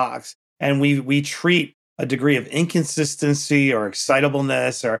stay in a box. And we treat a degree of inconsistency or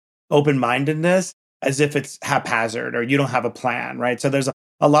excitableness or open-mindedness as if it's haphazard or you don't have a plan, right? So there's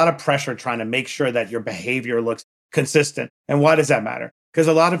a lot of pressure trying to make sure that your behavior looks consistent. And why does that matter? Because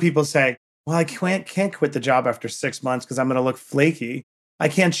a lot of people say, well, I can't quit the job after 6 months because I'm going to look flaky. I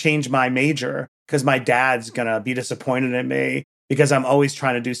can't change my major because my dad's going to be disappointed in me because I'm always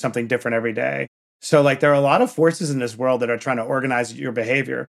trying to do something different every day. So like there are a lot of forces in this world that are trying to organize your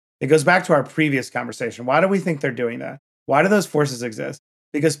behavior. It goes back to our previous conversation. Why do we think they're doing that? Why do those forces exist?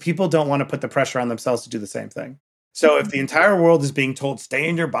 Because people don't want to put the pressure on themselves to do the same thing. So if the entire world is being told, stay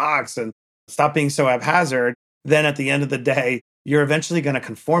in your box and stop being so haphazard, then at the end of the day, you're eventually going to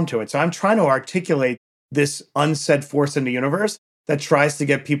conform to it. So I'm trying to articulate this unsaid force in the universe that tries to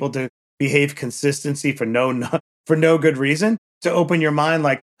get people to behave consistency for no good reason, to open your mind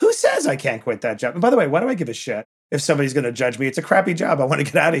like, who says I can't quit that job? And by the way, why do I give a shit if somebody's going to judge me? It's a crappy job. I want to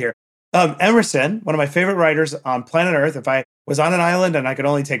get out of here. Emerson, one of my favorite writers on planet Earth, if I was on an island and I could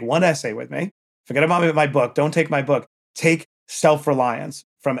only take one essay with me, forget about my book, don't take my book, take Self-Reliance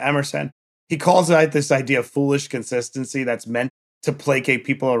from Emerson. He calls out this idea of foolish consistency that's meant to placate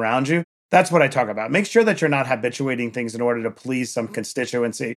people around you. That's what I talk about. Make sure that you're not habituating things in order to please some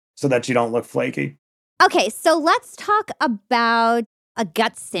constituency so that you don't look flaky. Okay, so let's talk about a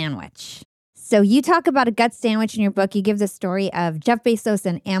gut sandwich. So you talk about a gut sandwich in your book. You give the story of Jeff Bezos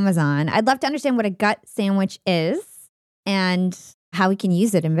and Amazon. I'd love to understand what a gut sandwich is and how we can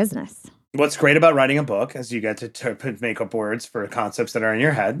use it in business. What's great about writing a book is you get to make up words for concepts that are in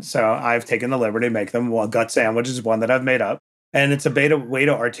your head. So I've taken the liberty to make them. Well, gut sandwich is one that I've made up. And it's a way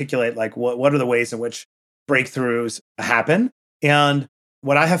to articulate like what are the ways in which breakthroughs happen. And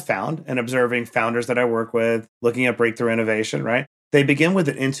what I have found in observing founders that I work with, looking at breakthrough innovation, right? They begin with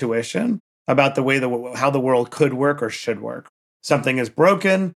an intuition about the way how the world could work or should work. Something is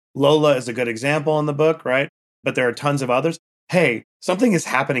broken. Lola is a good example in the book, right? But there are tons of others. Hey, something is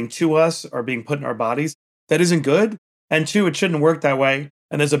happening to us or being put in our bodies that isn't good. And two, it shouldn't work that way.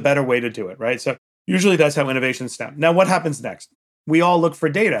 And there's a better way to do it, right? So usually that's how innovations stem. Now, what happens next? We all look for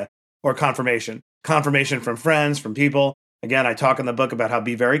data or confirmation from friends, from people. Again, I talk in the book about how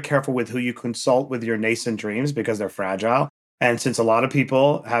be very careful with who you consult with your nascent dreams because they're fragile. And since a lot of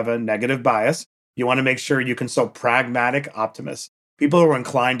people have a negative bias, you want to make sure you consult pragmatic optimists, people who are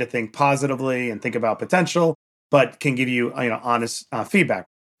inclined to think positively and think about potential, but can give you, honest feedback.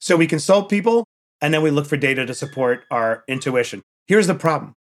 So we consult people, and then we look for data to support our intuition. Here's the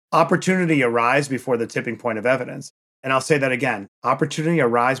problem. Opportunity arrives before the tipping point of evidence. And I'll say that again. Opportunity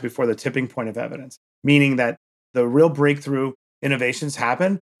arrives before the tipping point of evidence, meaning that the real breakthrough innovations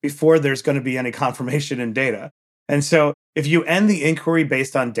happen before there's going to be any confirmation in data. And so if you end the inquiry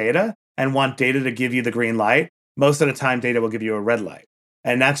based on data and want data to give you the green light, most of the time data will give you a red light.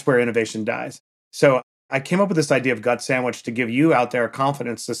 And that's where innovation dies. So I came up with this idea of gut sandwich to give you out there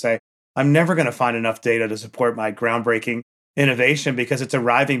confidence to say, I'm never going to find enough data to support my groundbreaking innovation because it's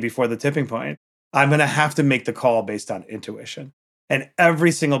arriving before the tipping point. I'm going to have to make the call based on intuition. And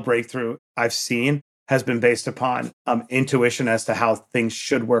every single breakthrough I've seen has been based upon intuition as to how things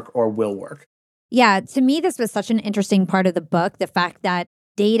should work or will work. Yeah, to me, this was such an interesting part of the book, the fact that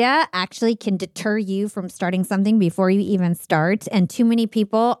data actually can deter you from starting something before you even start. And too many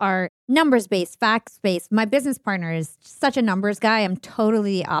people are numbers-based, facts-based. My business partner is such a numbers guy. I'm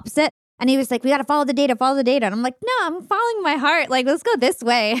totally the opposite. And he was like, we got to follow the data. And I'm like, no, I'm following my heart. Like, let's go this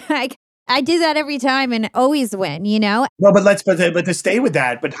way. Like, I do that every time and always win, No, but to stay with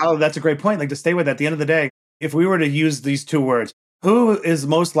that, that's a great point. Like to stay with that, at the end of the day, if we were to use these two words, who is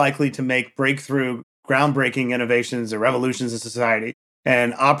most likely to make breakthrough, groundbreaking innovations or revolutions in society?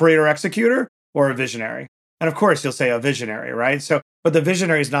 An operator executor or a visionary? And of course, you'll say a visionary, right? But the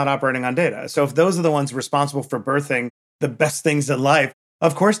visionary is not operating on data. So if those are the ones responsible for birthing the best things in life,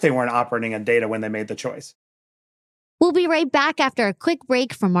 of course they weren't operating on data when they made the choice. We'll be right back after a quick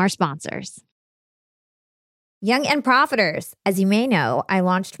break from our sponsors. Young and Profiters. As you may know, I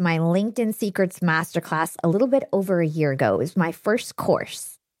launched my LinkedIn Secrets Masterclass a little bit over a year ago. It was my first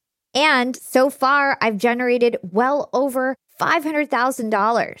course. And so far, I've generated well over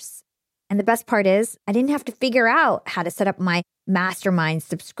 $500,000. And the best part is I didn't have to figure out how to set up my mastermind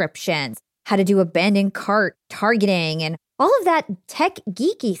subscriptions, how to do abandoned cart targeting, and all of that tech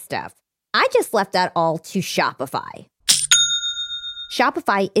geeky stuff. I just left that all to Shopify.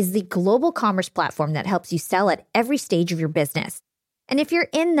 Shopify is the global commerce platform that helps you sell at every stage of your business. And if you're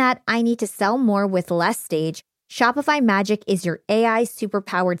in that I need to sell more with less stage, Shopify Magic is your AI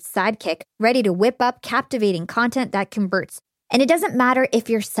superpowered sidekick ready to whip up captivating content that converts. And it doesn't matter if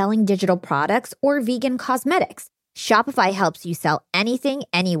you're selling digital products or vegan cosmetics. Shopify helps you sell anything,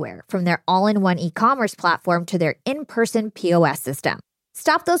 anywhere, from their all-in-one e-commerce platform to their in-person POS system.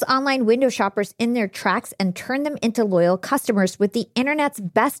 Stop those online window shoppers in their tracks and turn them into loyal customers with the internet's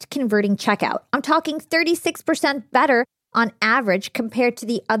best converting checkout. I'm talking 36% better on average compared to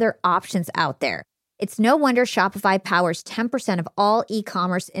the other options out there. It's no wonder Shopify powers 10% of all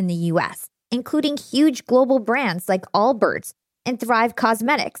e-commerce in the US, including huge global brands like Allbirds and Thrive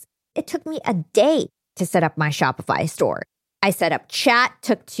Cosmetics. It took me a day to set up my Shopify store. I set up chat,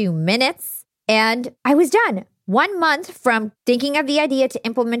 took 2 minutes, and I was done. 1 month from thinking of the idea to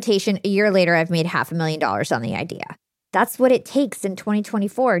implementation, a year later, I've made $500,000 on the idea. That's what it takes in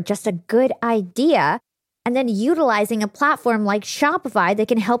 2024, just a good idea, and then utilizing a platform like Shopify that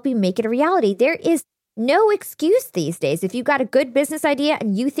can help you make it a reality. There is no excuse these days. If you've got a good business idea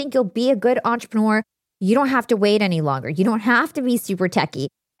and you think you'll be a good entrepreneur, you don't have to wait any longer. You don't have to be super techie,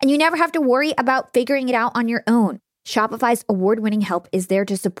 and you never have to worry about figuring it out on your own. Shopify's award-winning help is there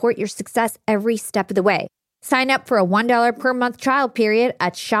to support your success every step of the way. Sign up for a $1 per month trial period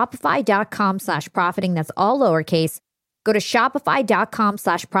at shopify.com/profiting. That's all lowercase. Go to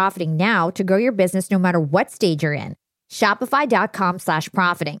shopify.com/profiting now to grow your business no matter what stage you're in.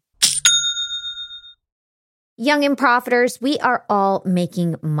 Shopify.com/profiting. Young and profiters, we are all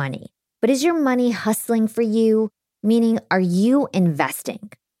making money. But is your money hustling for you? Meaning, are you investing?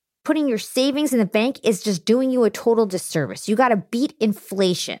 Putting your savings in the bank is just doing you a total disservice. You got to beat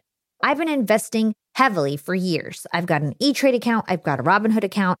inflation. I've been investing heavily for years. I've got an E-Trade account. I've got a Robinhood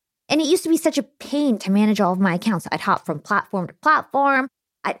account. And it used to be such a pain to manage all of my accounts. I'd hop from platform to platform.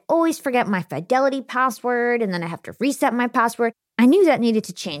 I'd always forget my Fidelity password, and then I have to reset my password. I knew that needed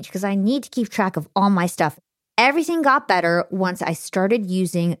to change because I need to keep track of all my stuff. Everything got better once I started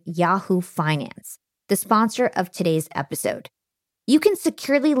using Yahoo Finance, the sponsor of today's episode. You can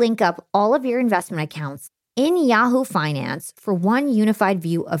securely link up all of your investment accounts in Yahoo Finance for one unified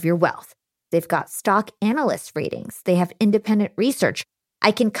view of your wealth. They've got stock analyst ratings. They have independent research.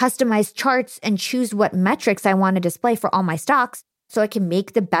 I can customize charts and choose what metrics I want to display for all my stocks so I can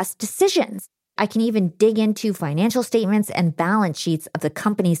make the best decisions. I can even dig into financial statements and balance sheets of the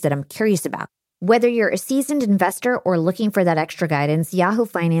companies that I'm curious about. Whether you're a seasoned investor or looking for that extra guidance, Yahoo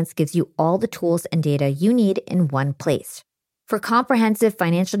Finance gives you all the tools and data you need in one place. For comprehensive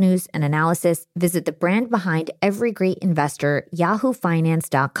financial news and analysis, visit the brand behind every great investor,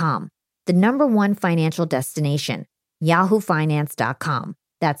 yahoofinance.com, the #1 financial destination, yahoofinance.com.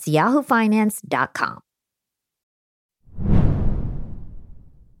 That's yahoofinance.com.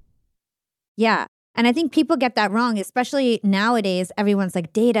 Yeah. And I think people get that wrong, especially nowadays. Everyone's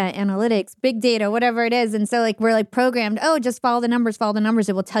like data, analytics, big data, whatever it is. And so we're programmed, oh, just follow the numbers.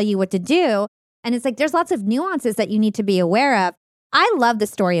 It will tell you what to do. And it's there's lots of nuances that you need to be aware of. I love the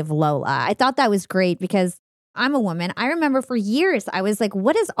story of Lola. I thought that was great because I'm a woman. I remember for years, I was like,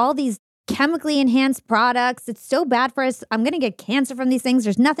 what is all these chemically enhanced products? It's so bad for us. I'm going to get cancer from these things.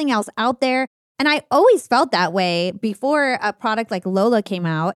 There's nothing else out there. And I always felt that way before a product like Lola came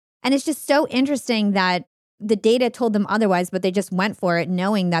out. And it's just so interesting that the data told them otherwise, but they just went for it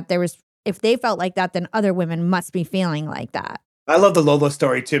knowing that if they felt like that, then other women must be feeling like that. I love the Lola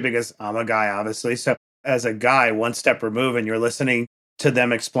story too, because I'm a guy, obviously. So as a guy, one step removed, and you're listening to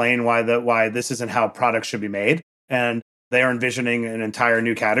them explain why this isn't how products should be made. And they are envisioning an entire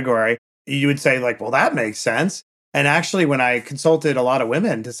new category. You would say well, that makes sense. And actually, when I consulted a lot of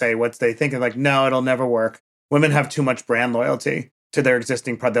women to say what they think, no, it'll never work. Women have too much brand loyalty to their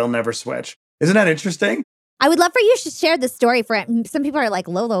existing product. They'll never switch. Isn't that interesting? I would love for you to share the story for it. Some people are like,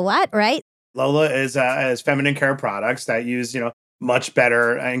 Lola, what? Right? Lola is feminine care products that use, much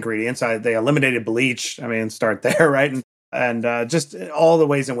better ingredients. They eliminated bleach. Start there, right? And just all the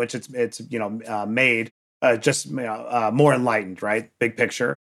ways in which it's made more enlightened, right? Big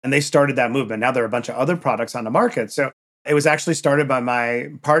picture. And they started that movement. Now there are a bunch of other products on the market. So it was actually started by my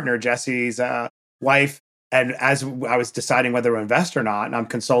partner, Jesse's wife. And as I was deciding whether to invest or not, and I'm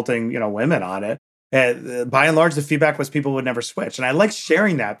consulting, women on it, by and large, the feedback was people would never switch. And I like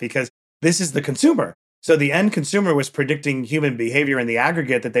sharing that because this is the consumer. So the end consumer was predicting human behavior in the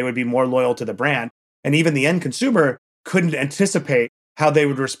aggregate that they would be more loyal to the brand. And even the end consumer couldn't anticipate how they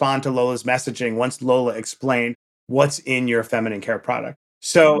would respond to Lola's messaging once Lola explained what's in your feminine care product.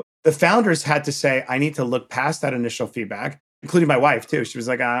 So the founders had to say, I need to look past that initial feedback, including my wife too. She was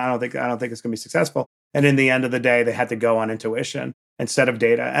like, I don't think it's going to be successful. And in the end of the day, they had to go on intuition instead of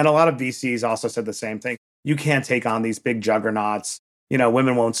data. And a lot of VCs also said the same thing. You can't take on these big juggernauts.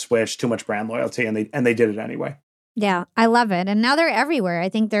 Women won't switch, too much brand loyalty, and they did it anyway. Yeah, I love it. And now they're everywhere. I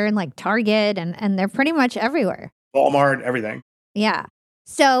think they're in Target and they're pretty much everywhere. Walmart, everything. Yeah.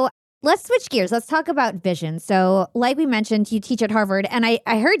 So let's switch gears. Let's talk about vision. So like we mentioned, you teach at Harvard. And I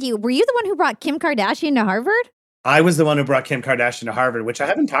heard were you the one who brought Kim Kardashian to Harvard? I was the one who brought Kim Kardashian to Harvard, which I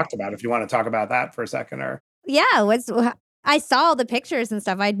haven't talked about. If you want to talk about that for a second, or I saw all the pictures and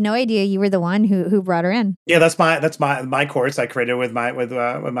stuff. I had no idea you were the one who brought her in. Yeah, that's my course I created with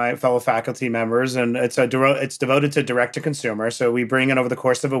my fellow faculty members, and it's devoted to direct to consumer. So we bring in over the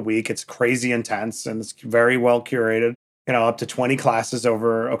course of a week. It's crazy intense and it's very well curated. Up to 20 classes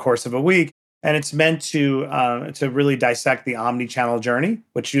over a course of a week, and it's meant to really dissect the omni-channel journey,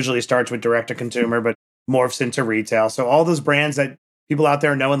 which usually starts with direct to consumer, but morphs into retail. So all those brands that people out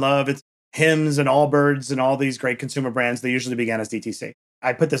there know and love, it's Hims and Allbirds and all these great consumer brands, they usually began as DTC.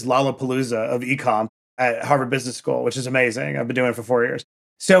 I put this Lollapalooza of e-com at Harvard Business School, which is amazing. I've been doing it for 4 years.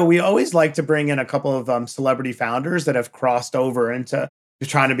 So we always like to bring in a couple of celebrity founders that have crossed over into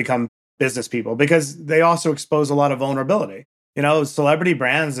trying to become business people, because they also expose a lot of vulnerability. Celebrity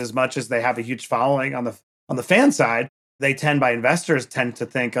brands, as much as they have a huge following on the fan side, investors tend to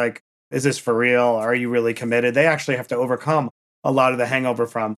think is this for real? Are you really committed? They actually have to overcome a lot of the hangover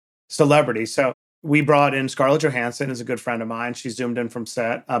from celebrity. So we brought in Scarlett Johansson, who's a good friend of mine. She zoomed in from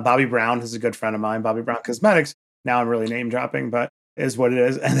set. Bobby Brown, who's a good friend of mine. Bobby Brown Cosmetics. Now I'm really name dropping, but is what it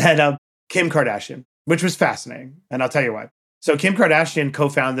is. And then Kim Kardashian, which was fascinating. And I'll tell you why. So Kim Kardashian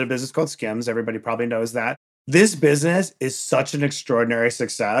co-founded a business called Skims. Everybody probably knows that. This business is such an extraordinary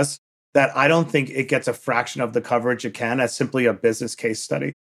success that I don't think it gets a fraction of the coverage it can as simply a business case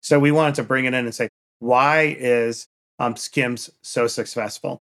study. So we wanted to bring it in and say, why is Skims so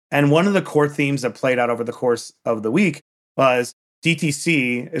successful? And one of the core themes that played out over the course of the week was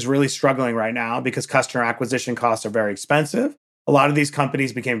DTC is really struggling right now because customer acquisition costs are very expensive. A lot of these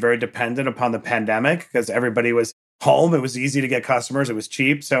companies became very dependent upon the pandemic because everybody was home. It was easy to get customers. It was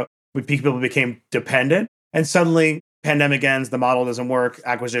cheap. So people became dependent. And suddenly, pandemic ends, the model doesn't work,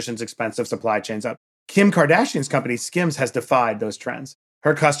 acquisition's expensive, supply chains up. Kim Kardashian's company, Skims, has defied those trends.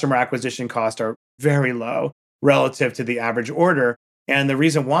 Her customer acquisition costs are very low relative to the average order. And the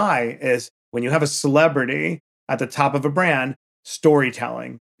reason why is when you have a celebrity at the top of a brand,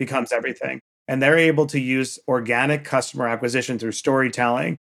 storytelling becomes everything. And they're able to use organic customer acquisition through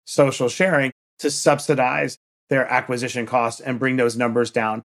storytelling, social sharing to subsidize their acquisition costs and bring those numbers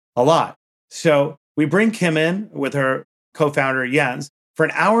down a lot. So we bring Kim in with her co-founder, Jens, for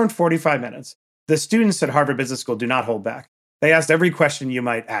an hour and 45 minutes. The students at Harvard Business School do not hold back. They asked every question you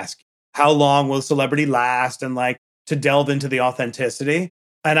might ask. How long will celebrity last? And to delve into the authenticity.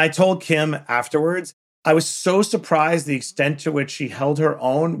 And I told Kim afterwards, I was so surprised the extent to which she held her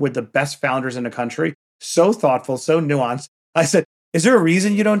own with the best founders in the country. So thoughtful, so nuanced. I said, is there a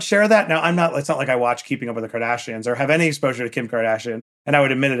reason you don't share that? Now, it's not like I watch Keeping Up with the Kardashians or have any exposure to Kim Kardashian. And I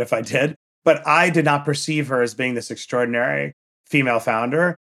would admit it if I did. But I did not perceive her as being this extraordinary female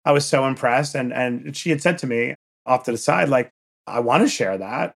founder. I was so impressed. And she had said to me off to the side, I want to share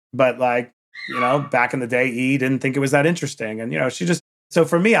that. But back in the day, E didn't think it was that interesting. And, so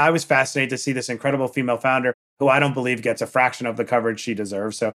for me, I was fascinated to see this incredible female founder who I don't believe gets a fraction of the coverage she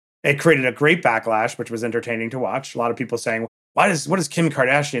deserves. So it created a great backlash, which was entertaining to watch. A lot of people saying, what does Kim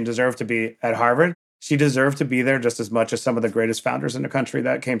Kardashian deserve to be at Harvard? She deserved to be there just as much as some of the greatest founders in the country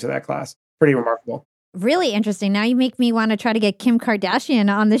that came to that class. Pretty remarkable. Really interesting. Now you make me want to try to get Kim Kardashian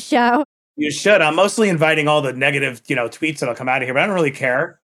on the show. You should. I'm mostly inviting all the negative, tweets that'll come out of here, but I don't really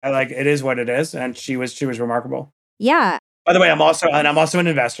care. It is what it is. And she was remarkable. Yeah. By the way, I'm also an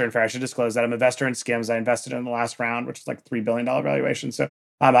investor. In fact, I should disclose that I'm an investor in Skims. I invested in the last round, which is like $3 billion valuation. So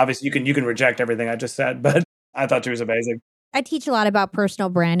obviously you can reject everything I just said, but I thought she was amazing. I teach a lot about personal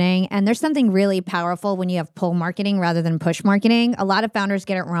branding, and there's something really powerful when you have pull marketing rather than push marketing. A lot of founders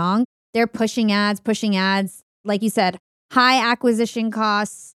get it wrong. They're pushing ads. Like you said, high acquisition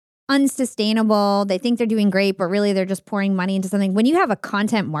costs, unsustainable. They think they're doing great, but really they're just pouring money into something. When you have a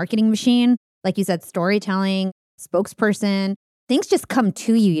content marketing machine, like you said, storytelling, spokesperson, things just come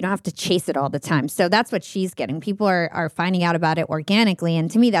to you. You don't have to chase it all the time. So that's what she's getting. People are finding out about it organically. And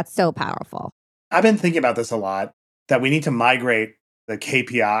to me, that's so powerful. I've been thinking about this a lot, that we need to migrate the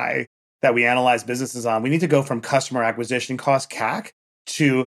KPI that we analyze businesses on. We need to go from customer acquisition cost, CAC,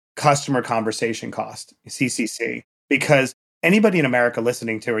 to customer conversation cost, CCC. Because anybody in America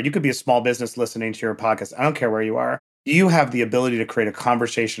listening to it, you could be a small business listening to your podcast. I don't care where you are. You have the ability to create a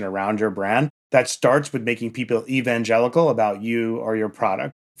conversation around your brand that starts with making people evangelical about you or your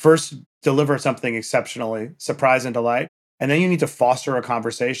product. First, deliver something exceptionally surprise and delight. And then you need to foster a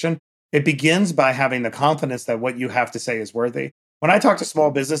conversation. It begins by having the confidence that what you have to say is worthy. When I talk to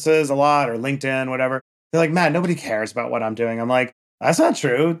small businesses a lot or LinkedIn, whatever, they're like, Matt, nobody cares about what I'm doing. I'm like, that's not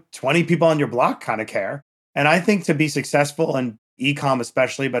true. 20 people on your block kind of care. And I think to be successful in e-com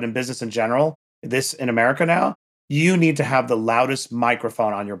especially, but in business in general, this in America now, you need to have the loudest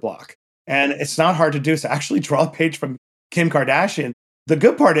microphone on your block. And it's not hard to do. So actually draw a page from Kim Kardashian. The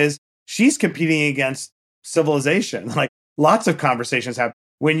good part is she's competing against civilization. Like lots of conversations happen.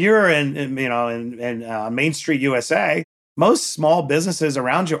 When you're in Main Street, USA, most small businesses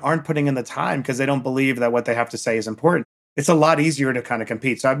around you aren't putting in the time because they don't believe that what they have to say is important. It's a lot easier to kind of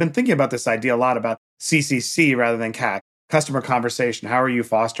compete. So I've been thinking about this idea a lot about CCC rather than CAC, customer conversation. How are you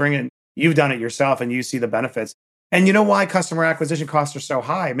fostering it? You've done it yourself and you see the benefits. And you know why customer acquisition costs are so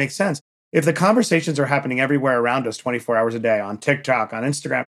high? It makes sense. If the conversations are happening everywhere around us 24 hours a day on TikTok, on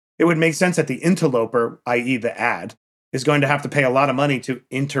Instagram, it would make sense that the interloper, i.e. the ad, is going to have to pay a lot of money to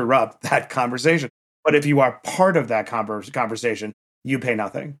interrupt that conversation. But if you are part of that conversation, you pay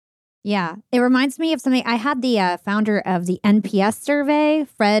nothing. Yeah. It reminds me of something. I had the founder of the NPS survey,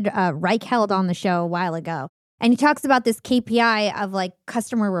 Fred Reichheld, on the show a while ago. And he talks about this KPI of like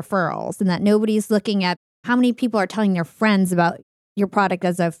customer referrals and that nobody's looking at how many people are telling their friends about your product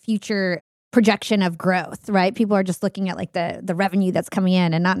as a future projection of growth, right? People are just looking at like the revenue that's coming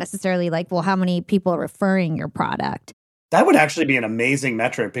in and not necessarily like, well, how many people are referring your product? That would actually be an amazing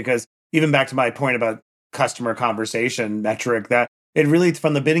metric, because even back to my point about customer conversation metric, that it really,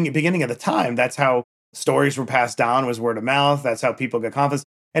 from the beginning of the time, that's how stories were passed down, was word of mouth. That's how people get confidence.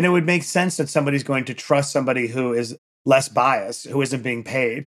 And it would make sense that somebody's going to trust somebody who is less biased, who isn't being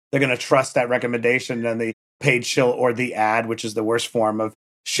paid. They're going to trust that recommendation than the paid shill or the ad, which is the worst form of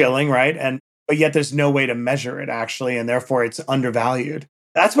shilling, right? But yet there's no way to measure it actually, and therefore it's undervalued.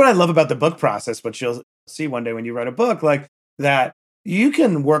 That's what I love about the book process, which you'll see one day when you write a book, like that you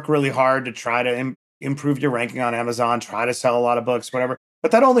can work really hard to try to improve your ranking on Amazon, try to sell a lot of books, whatever,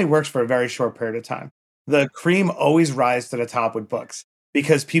 but that only works for a very short period of time. The cream always rises to the top with books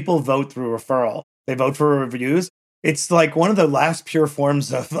because people vote through referral. They vote for reviews. It's like one of the last pure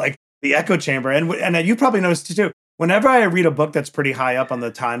forms of like the echo chamber. And you probably noticed too, whenever I read a book that's pretty high up on the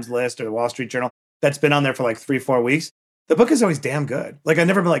Times list or the Wall Street Journal, that's been on there for like 3-4 weeks, the book is always damn good. Like I've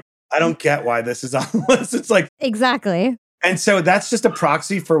never been like, I don't get why this is on the list. It's like, exactly. And so that's just a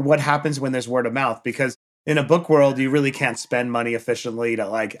proxy for what happens when there's word of mouth, because in a book world, you really can't spend money efficiently to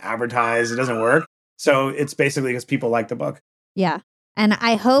like advertise. It doesn't work. So it's basically because people like the book. Yeah. And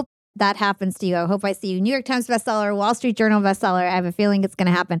I hope that happens to you. I hope I see you New York Times bestseller, Wall Street Journal bestseller. I have a feeling it's going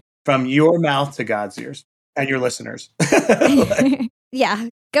to happen. From your mouth to God's ears and your listeners. Yeah.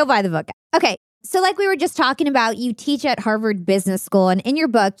 Go buy the book. Okay. So like we were just talking about, you teach at Harvard Business School. And in your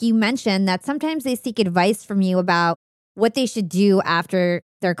book, you mentioned that sometimes they seek advice from you about what they should do after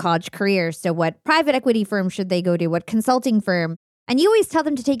their college career. So what private equity firm should they go to? What consulting firm? And you always tell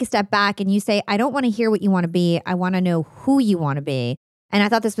them to take a step back and you say, I don't want to hear what you want to be. I want to know who you want to be. And I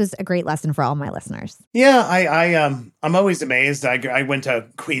thought this was a great lesson for all my listeners. Yeah, I'm always amazed. I went to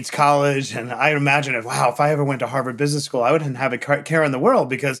Queens College, and I imagine if I ever went to Harvard Business School, I wouldn't have a care in the world,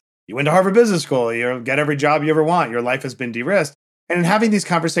 because you went to Harvard Business School, you get every job you ever want. Your life has been de-risked. And in having these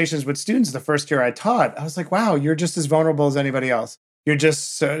conversations with students the first year I taught, I was like, wow, you're just as vulnerable as anybody else. You're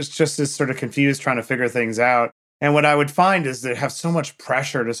just as sort of confused trying to figure things out. And what I would find is they have so much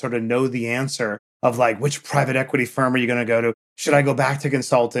pressure to sort of know the answer of like, which private equity firm are you going to go to? Should I go back to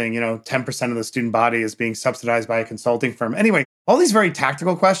consulting? 10% of the student body is being subsidized by a consulting firm. Anyway, all these very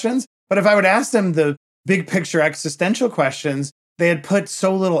tactical questions. But if I would ask them the big picture existential questions, they had put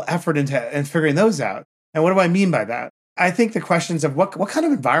so little effort into figuring those out. And what do I mean by that? I think the questions of what kind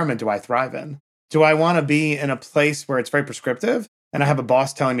of environment do I thrive in? Do I want to be in a place where it's very prescriptive and I have a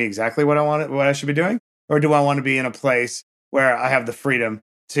boss telling me exactly what I should be doing? Or do I want to be in a place where I have the freedom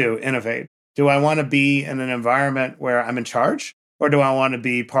to innovate? Do I want to be in an environment where I'm in charge? Or do I want to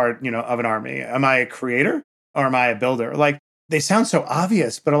be part, of an army? Am I a creator or am I a builder? Like, they sound so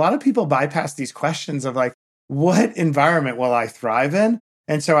obvious, but a lot of people bypass these questions of like, what environment will I thrive in?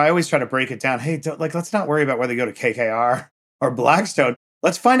 And so I always try to break it down. Hey, let's not worry about whether you go to KKR or Blackstone.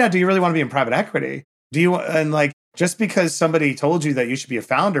 Let's find out, do you really want to be in private equity? Just because somebody told you that you should be a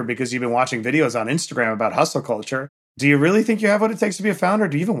founder because you've been watching videos on Instagram about hustle culture, do you really think you have what it takes to be a founder?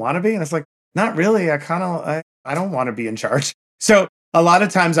 Do you even want to be? And it's like, not really. I don't want to be in charge. So a lot of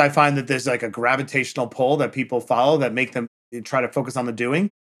times I find that there's like a gravitational pull that people follow that make them try to focus on the doing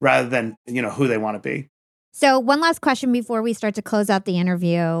rather than, who they want to be. So one last question before we start to close out the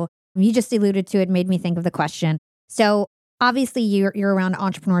interview. You just alluded to it, made me think of the question. So obviously you're around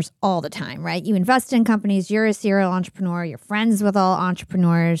entrepreneurs all the time, right? You invest in companies, you're a serial entrepreneur, you're friends with all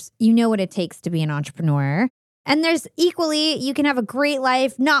entrepreneurs. You know what it takes to be an entrepreneur. And there's equally, you can have a great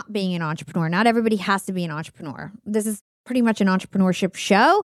life not being an entrepreneur. Not everybody has to be an entrepreneur. This is pretty much an entrepreneurship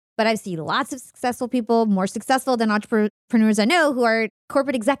show, but I've seen lots of successful people, more successful than entrepreneurs I know, who are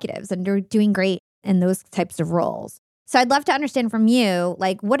corporate executives and are doing great in those types of roles. So I'd love to understand from you,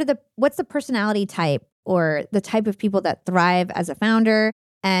 like, what's the personality type or the type of people that thrive as a founder,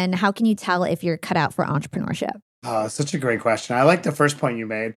 and how can you tell if you're cut out for entrepreneurship? Such a great question. I like the first point you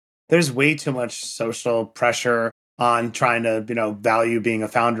made. There's way too much social pressure on trying to, value being a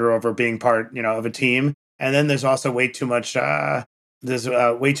founder over being part, of a team. And then there's also way too much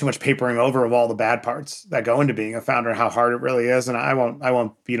papering over of all the bad parts that go into being a founder, how hard it really is. And I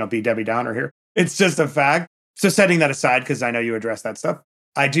won't, be Debbie Downer here. It's just a fact. So setting that aside, because I know you address that stuff,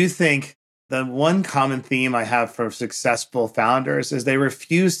 I do think the one common theme I have for successful founders is they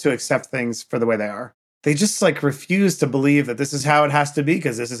refuse to accept things for the way they are. They just refuse to believe that this is how it has to be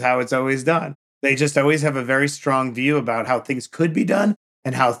because this is how it's always done. They just always have a very strong view about how things could be done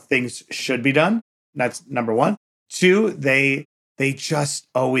and how things should be done. That's number one. Two, they just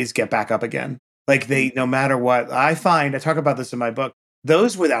always get back up again. No matter what, I talk about this in my book,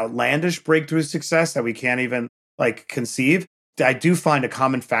 those with outlandish breakthrough success that we can't even conceive, I do find a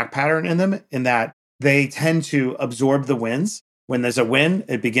common fact pattern in them in that they tend to absorb the wins. When there's a win,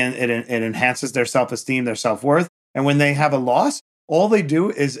 it enhances their self-esteem, their self-worth. And when they have a loss, all they do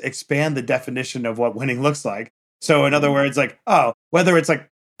is expand the definition of what winning looks like. So in other words, like, oh, whether it's like,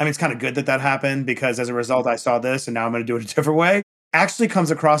 I mean, it's kind of good that that happened because as a result, I saw this and now I'm going to do it a different way, actually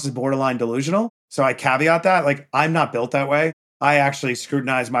comes across as borderline delusional. So I caveat that, like, I'm not built that way. I actually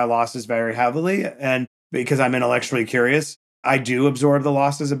scrutinize my losses very heavily. And because I'm intellectually curious, I do absorb the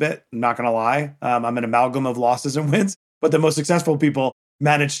losses a bit. I'm not going to lie. I'm an amalgam of losses and wins, but the most successful people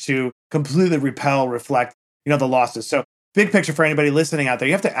manage to completely reflect, the losses. So big picture for anybody listening out there,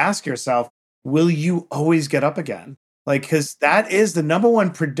 you have to ask yourself, will you always get up again? Like, because that is the number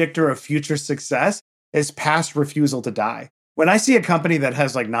one predictor of future success is past refusal to die. When I see a company that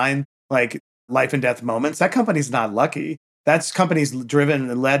has like 9 like life and death moments, that company's not lucky. That's company's driven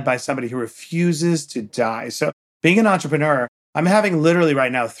and led by somebody who refuses to die. So being an entrepreneur, I'm having literally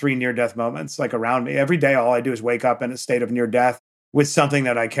right now 3 near-death moments like around me. Every day, all I do is wake up in a state of near death with something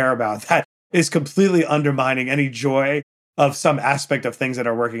that I care about that is completely undermining any joy of some aspect of things that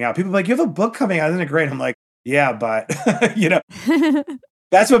are working out. People are like, you have a book coming out, isn't it great? I'm like, yeah, but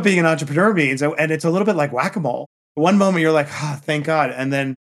that's what being an entrepreneur means. And it's a little bit like whack-a-mole. One moment you're like, thank God. And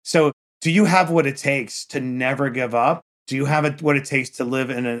then, so do you have what it takes to never give up? Do you have what it takes to live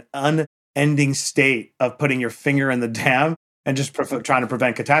in an unending state of putting your finger in the dam and just trying to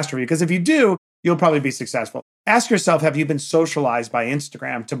prevent catastrophe? Because if you do, you'll probably be successful. Ask yourself, have you been socialized by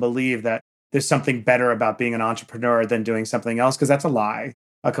Instagram to believe that there's something better about being an entrepreneur than doing something else? Because that's a lie,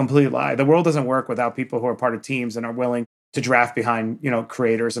 a complete lie. The world doesn't work without people who are part of teams and are willing to draft behind,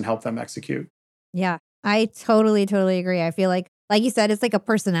 creators and help them execute. Yeah, I totally agree. I feel like you said, it's like a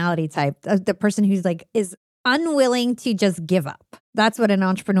personality type. The person who's like is unwilling to just give up. That's what an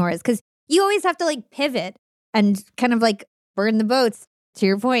entrepreneur is. Because you always have to like pivot and kind of like burn the boats, to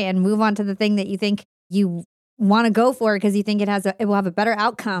your point, and move on to the thing that you think you want to go for because you think it will have a better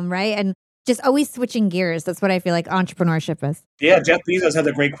outcome, right? And just always switching gears. That's what I feel like entrepreneurship is. Yeah, Jeff Bezos had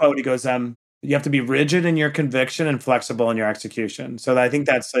a great quote. He goes, you have to be rigid in your conviction and flexible in your execution. So I think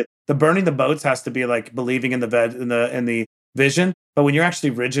that's like, the burning the boats has to be like believing in the vision. But when you're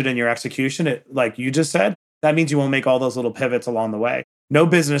actually rigid in your execution, it, like you just said, that means you won't make all those little pivots along the way. No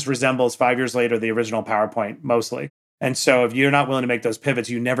business resembles 5 years later the original PowerPoint, mostly. And so if you're not willing to make those pivots,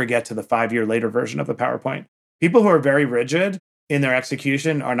 you never get to the 5-year later version of the PowerPoint. People who are very rigid in their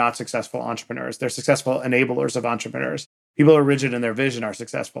execution are not successful entrepreneurs. They're successful enablers of entrepreneurs. People who are rigid in their vision are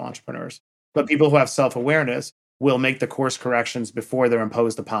successful entrepreneurs. But people who have self-awareness will make the course corrections before they're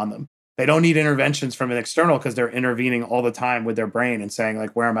imposed upon them. They don't need interventions from an external because they're intervening all the time with their brain and saying,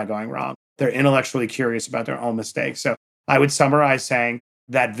 like, where am I going wrong? They're intellectually curious about their own mistakes. So I would summarize saying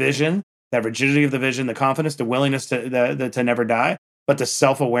that vision, that rigidity of the vision, the confidence, the willingness to never die, but the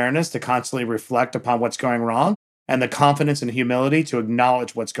self-awareness to constantly reflect upon what's going wrong, and the confidence and humility to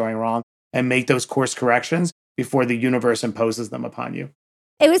acknowledge what's going wrong and make those course corrections before the universe imposes them upon you.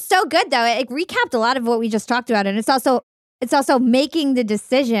 It was so good, though. It recapped a lot of what we just talked about. And it's also making the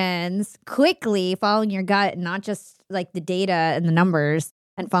decisions quickly, following your gut, and not just like the data and the numbers,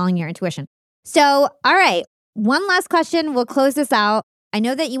 and following your intuition. So, all right, one last question. We'll close this out. I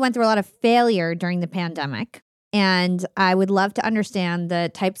know that you went through a lot of failure during the pandemic, and I would love to understand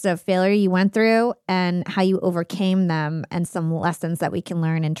the types of failure you went through and how you overcame them, and some lessons that we can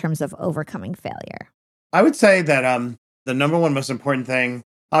learn in terms of overcoming failure. I would say that the number one most important thing,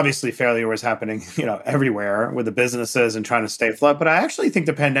 obviously failure was happening, everywhere with the businesses and trying to stay afloat. But I actually think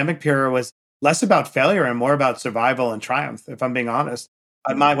the pandemic period was less about failure and more about survival and triumph, if I'm being honest.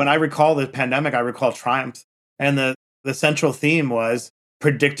 When I recall the pandemic, I recall triumph. And the central theme was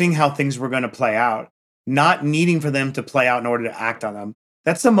predicting how things were going to play out, not needing for them to play out in order to act on them.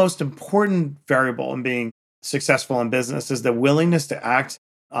 That's the most important variable in being successful in business, is the willingness to act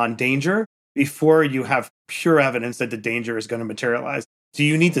on danger before you have pure evidence that the danger is going to materialize. Do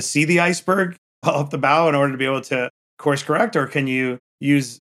you need to see the iceberg off the bow in order to be able to course correct? Or can you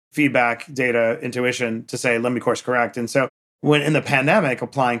use feedback, data, intuition to say, let me course correct? And so when in the pandemic,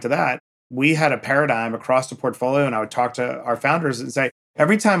 applying to that, we had a paradigm across the portfolio, and I would talk to our founders and say,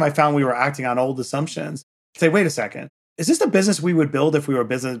 every time I found we were acting on old assumptions, say, wait a second, is this the business we would build if we were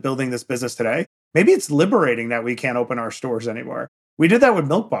building this business today? Maybe it's liberating that we can't open our stores anymore. We did that with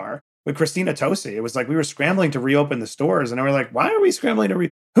Milk Bar, with Christina Tosi. It was like we were scrambling to reopen the stores, and we were like, why are we scrambling to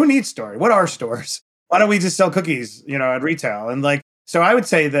who needs stores? What are stores? Why don't we just sell cookies, at retail? And so I would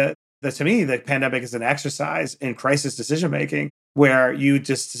say that to me, the pandemic is an exercise in crisis decision-making where you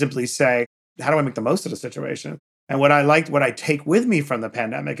just simply say, how do I make the most of the situation? And what I take with me from the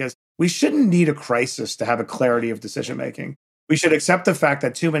pandemic is we shouldn't need a crisis to have a clarity of decision-making. We should accept the fact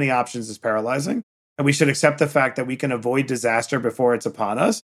that too many options is paralyzing. And we should accept the fact that we can avoid disaster before it's upon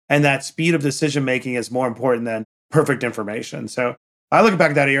us. And that speed of decision making is more important than perfect information. So I look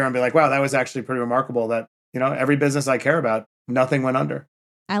back at that year and be like, wow, that was actually pretty remarkable that, every business I care about, nothing went under.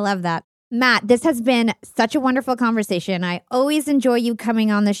 I love that. Matt, this has been such a wonderful conversation. I always enjoy you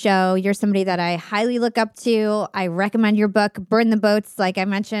coming on the show. You're somebody that I highly look up to. I recommend your book, Burn the Boats. Like I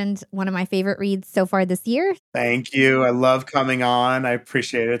mentioned, one of my favorite reads so far this year. Thank you. I love coming on. I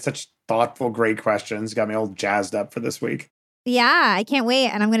appreciate it. Such thoughtful, great questions. Got me all jazzed up for this week. Yeah, I can't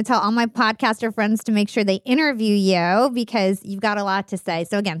wait. And I'm going to tell all my podcaster friends to make sure they interview you because you've got a lot to say.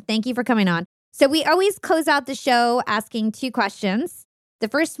 So again, thank you for coming on. So we always close out the show asking 2 questions. The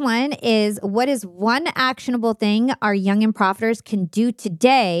first one is, what is one actionable thing our young and profiters can do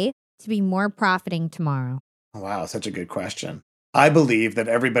today to be more profiting tomorrow? Wow, such a good question. I believe that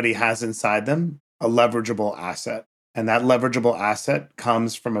everybody has inside them a leverageable asset. And that leverageable asset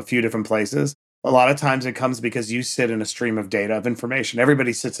comes from a few different places. A lot of times it comes because you sit in a stream of data, of information.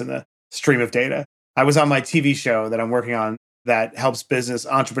 Everybody sits in a stream of data. I was on my TV show that I'm working on that helps business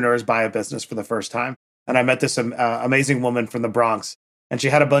entrepreneurs buy a business for the first time. And I met this amazing woman from the Bronx. And she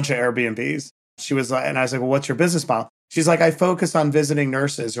had a bunch of Airbnbs. She was like, and I was like, well, what's your business model? She's like, I focus on visiting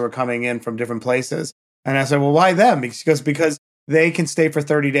nurses who are coming in from different places. And I said, well, why them? She goes, because they can stay for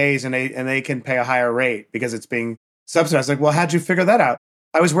 30 days and they can pay a higher rate because it's being subsidized. Like, well, how'd you figure that out?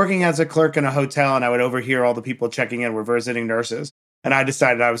 I was working as a clerk in a hotel and I would overhear all the people checking in were visiting nurses. And I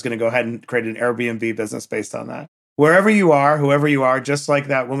decided I was going to go ahead and create an Airbnb business based on that. Wherever you are, whoever you are, just like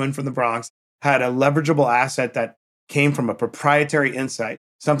that woman from the Bronx had a leverageable asset that came from a proprietary insight,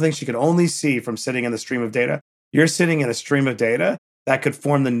 something she could only see from sitting in the stream of data. You're sitting in a stream of data that could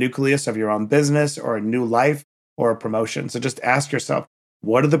form the nucleus of your own business or a new life or a promotion. So just ask yourself,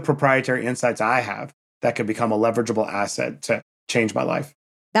 what are the proprietary insights I have that could become a leverageable asset to change my life?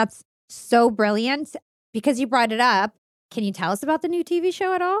 That's so brilliant. Because you brought it up, can you tell us about the new TV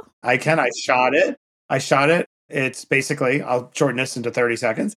show at all? I can. I shot it. It's basically, I'll shorten this into 30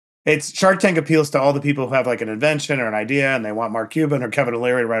 seconds. It's Shark Tank appeals to all the people who have like an invention or an idea and they want Mark Cuban or Kevin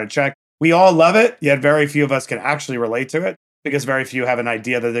O'Leary to write a check. We all love it, yet very few of us can actually relate to it because very few have an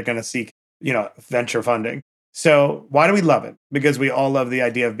idea that they're going to seek, venture funding. So why do we love it? Because we all love the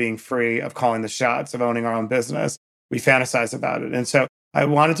idea of being free, of calling the shots, of owning our own business. We fantasize about it. And so I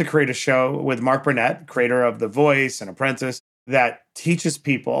wanted to create a show with Mark Burnett, creator of The Voice and Apprentice, that teaches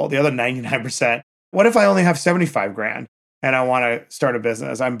people, the other 99%, what if I only have 75 grand? And I want to start a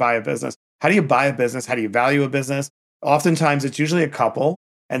business, I buy a business. How do you buy a business? How do you value a business? Oftentimes, it's usually a couple.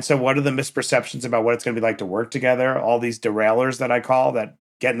 And so what are the misperceptions about what it's going to be like to work together? All these derailers that I call that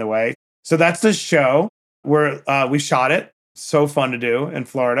get in the way. So that's the show. We shot it. So fun to do in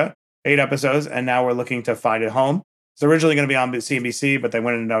Florida, 8 episodes. And now we're looking to find a home. It's originally going to be on CNBC, but they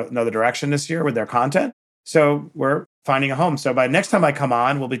went in another direction this year with their content. So we're finding a home. So by next time I come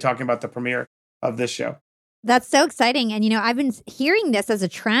on, we'll be talking about the premiere of this show. That's so exciting. And, I've been hearing this as a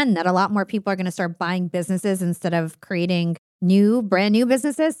trend that a lot more people are going to start buying businesses instead of creating brand new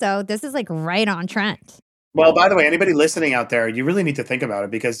businesses. So this is like right on trend. Well, by the way, anybody listening out there, you really need to think about it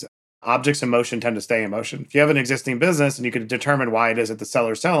because objects in motion tend to stay in motion. If you have an existing business and you can determine why it is that the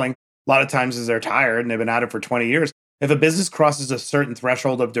seller's selling, a lot of times is they're tired and they've been at it for 20 years. If a business crosses a certain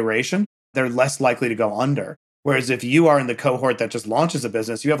threshold of duration, they're less likely to go under. Whereas if you are in the cohort that just launches a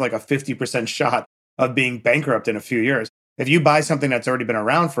business, you have like a 50% shot of being bankrupt in a few years. If you buy something that's already been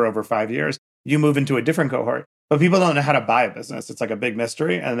around for over 5 years, you move into a different cohort. But people don't know how to buy a business. It's like a big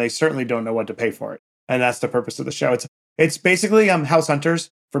mystery, and they certainly don't know what to pay for it. And that's the purpose of the show. It's basically house hunters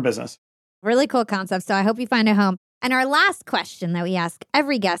for business. Really cool concept. So I hope you find a home. And our last question that we ask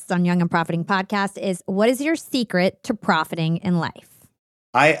every guest on Young and Profiting podcast is, what is your secret to profiting in life?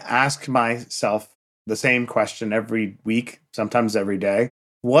 I ask myself the same question every week, sometimes every day.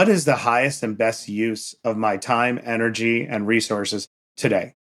 What is the highest and best use of my time, energy, and resources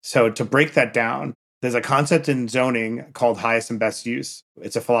today? So to break that down, there's a concept in zoning called highest and best use.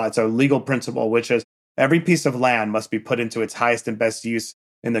 It's a legal principle, which is every piece of land must be put into its highest and best use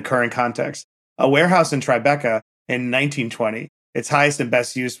in the current context. A warehouse in Tribeca in 1920, its highest and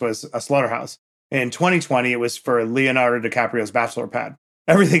best use was a slaughterhouse. In 2020, it was for Leonardo DiCaprio's bachelor pad.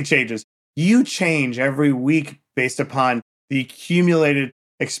 Everything changes. You change every week based upon the accumulated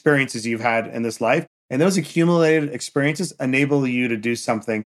experiences you've had in this life. And those accumulated experiences enable you to do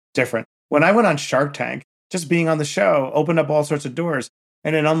something different. When I went on Shark Tank, just being on the show opened up all sorts of doors,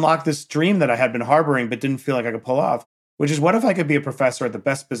 and it unlocked this dream that I had been harboring but didn't feel like I could pull off, which is, what if I could be a professor at the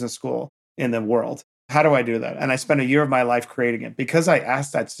best business school in the world? How do I do that? And I spent a year of my life creating it because I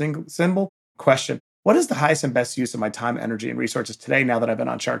asked that simple question. what is the highest and best use of my time, energy, and resources today now that I've been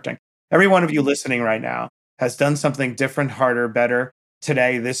on Shark Tank? Every one of you listening right now has done something different, harder, better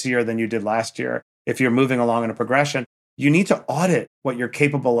today, this year than you did last year. If you're moving along in a progression, you need to audit what you're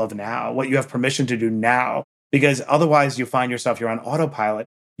capable of now, what you have permission to do now, because otherwise you find yourself, you're on autopilot.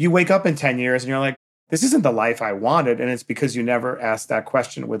 You wake up in 10 years and you're like, this isn't the life I wanted. And it's because you never asked that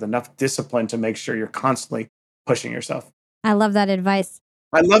question with enough discipline to make sure you're constantly pushing yourself. I love that advice.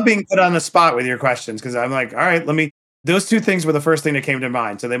 I love being put on the spot with your questions because I'm like, all right, those two things were the first thing that came to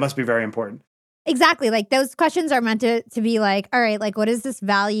mind. So they must be very important. Exactly. Like those questions are meant to be like, all right, like what is this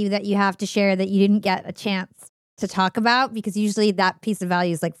value that you have to share that you didn't get a chance to talk about? Because usually that piece of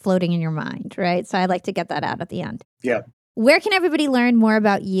value is like floating in your mind, right? So I like to get that out at the end. Yeah. Where can everybody learn more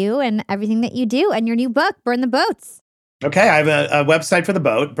about you and everything that you do and your new book, Burn the Boats? Okay. I have a website for the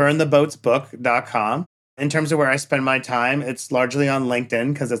boat, burntheboatsbook.com. In terms of where I spend my time, it's largely on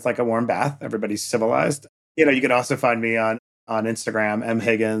LinkedIn because it's like a warm bath. Everybody's civilized. You can also find me on Instagram, Matt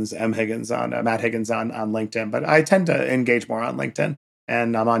Higgins on LinkedIn. But I tend to engage more on LinkedIn.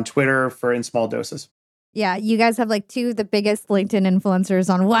 And I'm on Twitter for In Small Doses. Yeah, you guys have like two of the biggest LinkedIn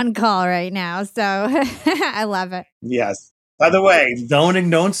influencers on one call right now. So I love it. Yes. By the way,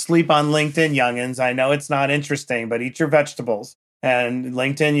 don't sleep on LinkedIn, youngins. I know it's not interesting, but eat your vegetables. And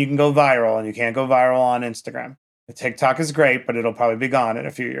LinkedIn, you can go viral, and you can't go viral on Instagram. TikTok is great, but it'll probably be gone in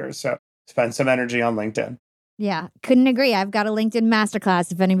a few years. So spend some energy on LinkedIn. Yeah, couldn't agree. I've got a LinkedIn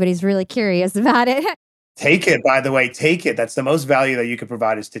masterclass if anybody's really curious about it. Take it, by the way, take it. That's the most value that you could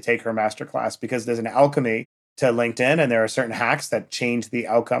provide is to take her masterclass because there's an alchemy to LinkedIn and there are certain hacks that change the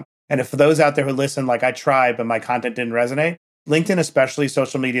outcome. And if for those out there who listen, like I tried, but my content didn't resonate, LinkedIn, especially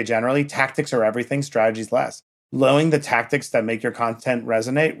social media generally, tactics are everything, strategies less. Knowing the tactics that make your content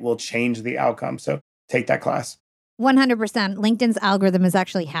resonate will change the outcome. So take that class. 100%. LinkedIn's algorithm is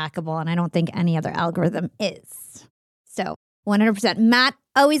actually hackable, and I don't think any other algorithm is. So 100%. Matt,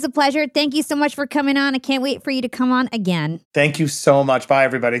 always a pleasure. Thank you so much for coming on. I can't wait for you to come on again. Thank you so much. Bye,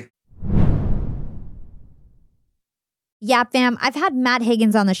 everybody. Yap fam, I've had Matt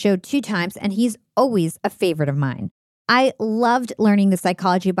Higgins on the show 2 times, and he's always a favorite of mine. I loved learning the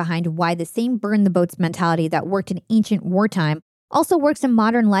psychology behind why the same burn the boats mentality that worked in ancient wartime also works in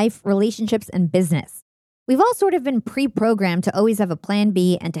modern life, relationships, and business. We've all sort of been pre-programmed to always have a plan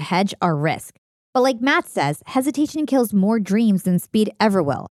B and to hedge our risk. But like Matt says, hesitation kills more dreams than speed ever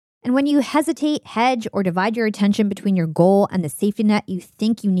will. And when you hesitate, hedge, or divide your attention between your goal and the safety net you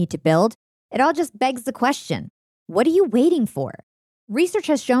think you need to build, it all just begs the question, what are you waiting for? Research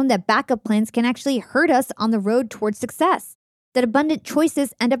has shown that backup plans can actually hurt us on the road towards success, that abundant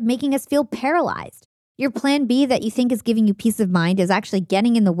choices end up making us feel paralyzed. Your plan B that you think is giving you peace of mind is actually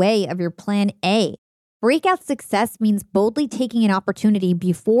getting in the way of your plan A. Breakout success means boldly taking an opportunity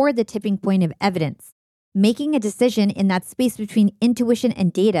before the tipping point of evidence, making a decision in that space between intuition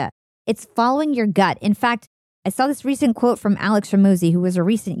and data. It's following your gut. In fact, I saw this recent quote from Alex Ramosi, who was a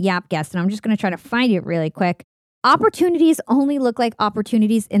recent Yap guest, and I'm just going to try to find it really quick. Opportunities only look like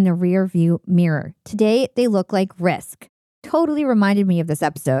opportunities in the rear view mirror. Today, they look like risk. Totally reminded me of this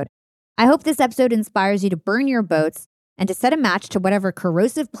episode. I hope this episode inspires you to burn your boats and to set a match to whatever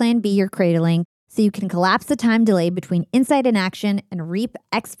corrosive plan B you're cradling so you can collapse the time delay between insight and action and reap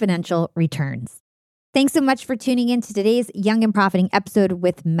exponential returns. Thanks so much for tuning in to today's Young and Profiting episode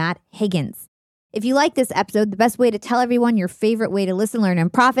with Matt Higgins. If you like this episode, the best way to tell everyone your favorite way to listen, learn,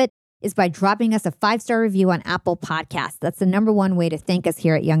 and profit is by dropping us a 5-star review on Apple Podcasts. That's the #1 way to thank us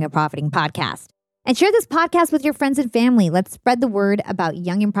here at Young and Profiting Podcast. And share this podcast with your friends and family. Let's spread the word about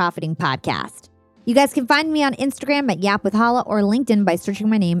Young and Profiting Podcast. You guys can find me on Instagram at Yap with Hala or LinkedIn by searching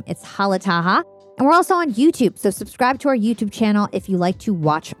my name. It's Hala Taha. And we're also on YouTube, so subscribe to our YouTube channel if you like to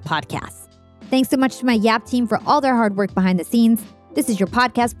watch podcasts. Thanks so much to my Yap team for all their hard work behind the scenes. This is your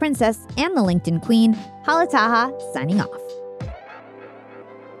podcast princess and the LinkedIn queen, Hala Taha, signing off.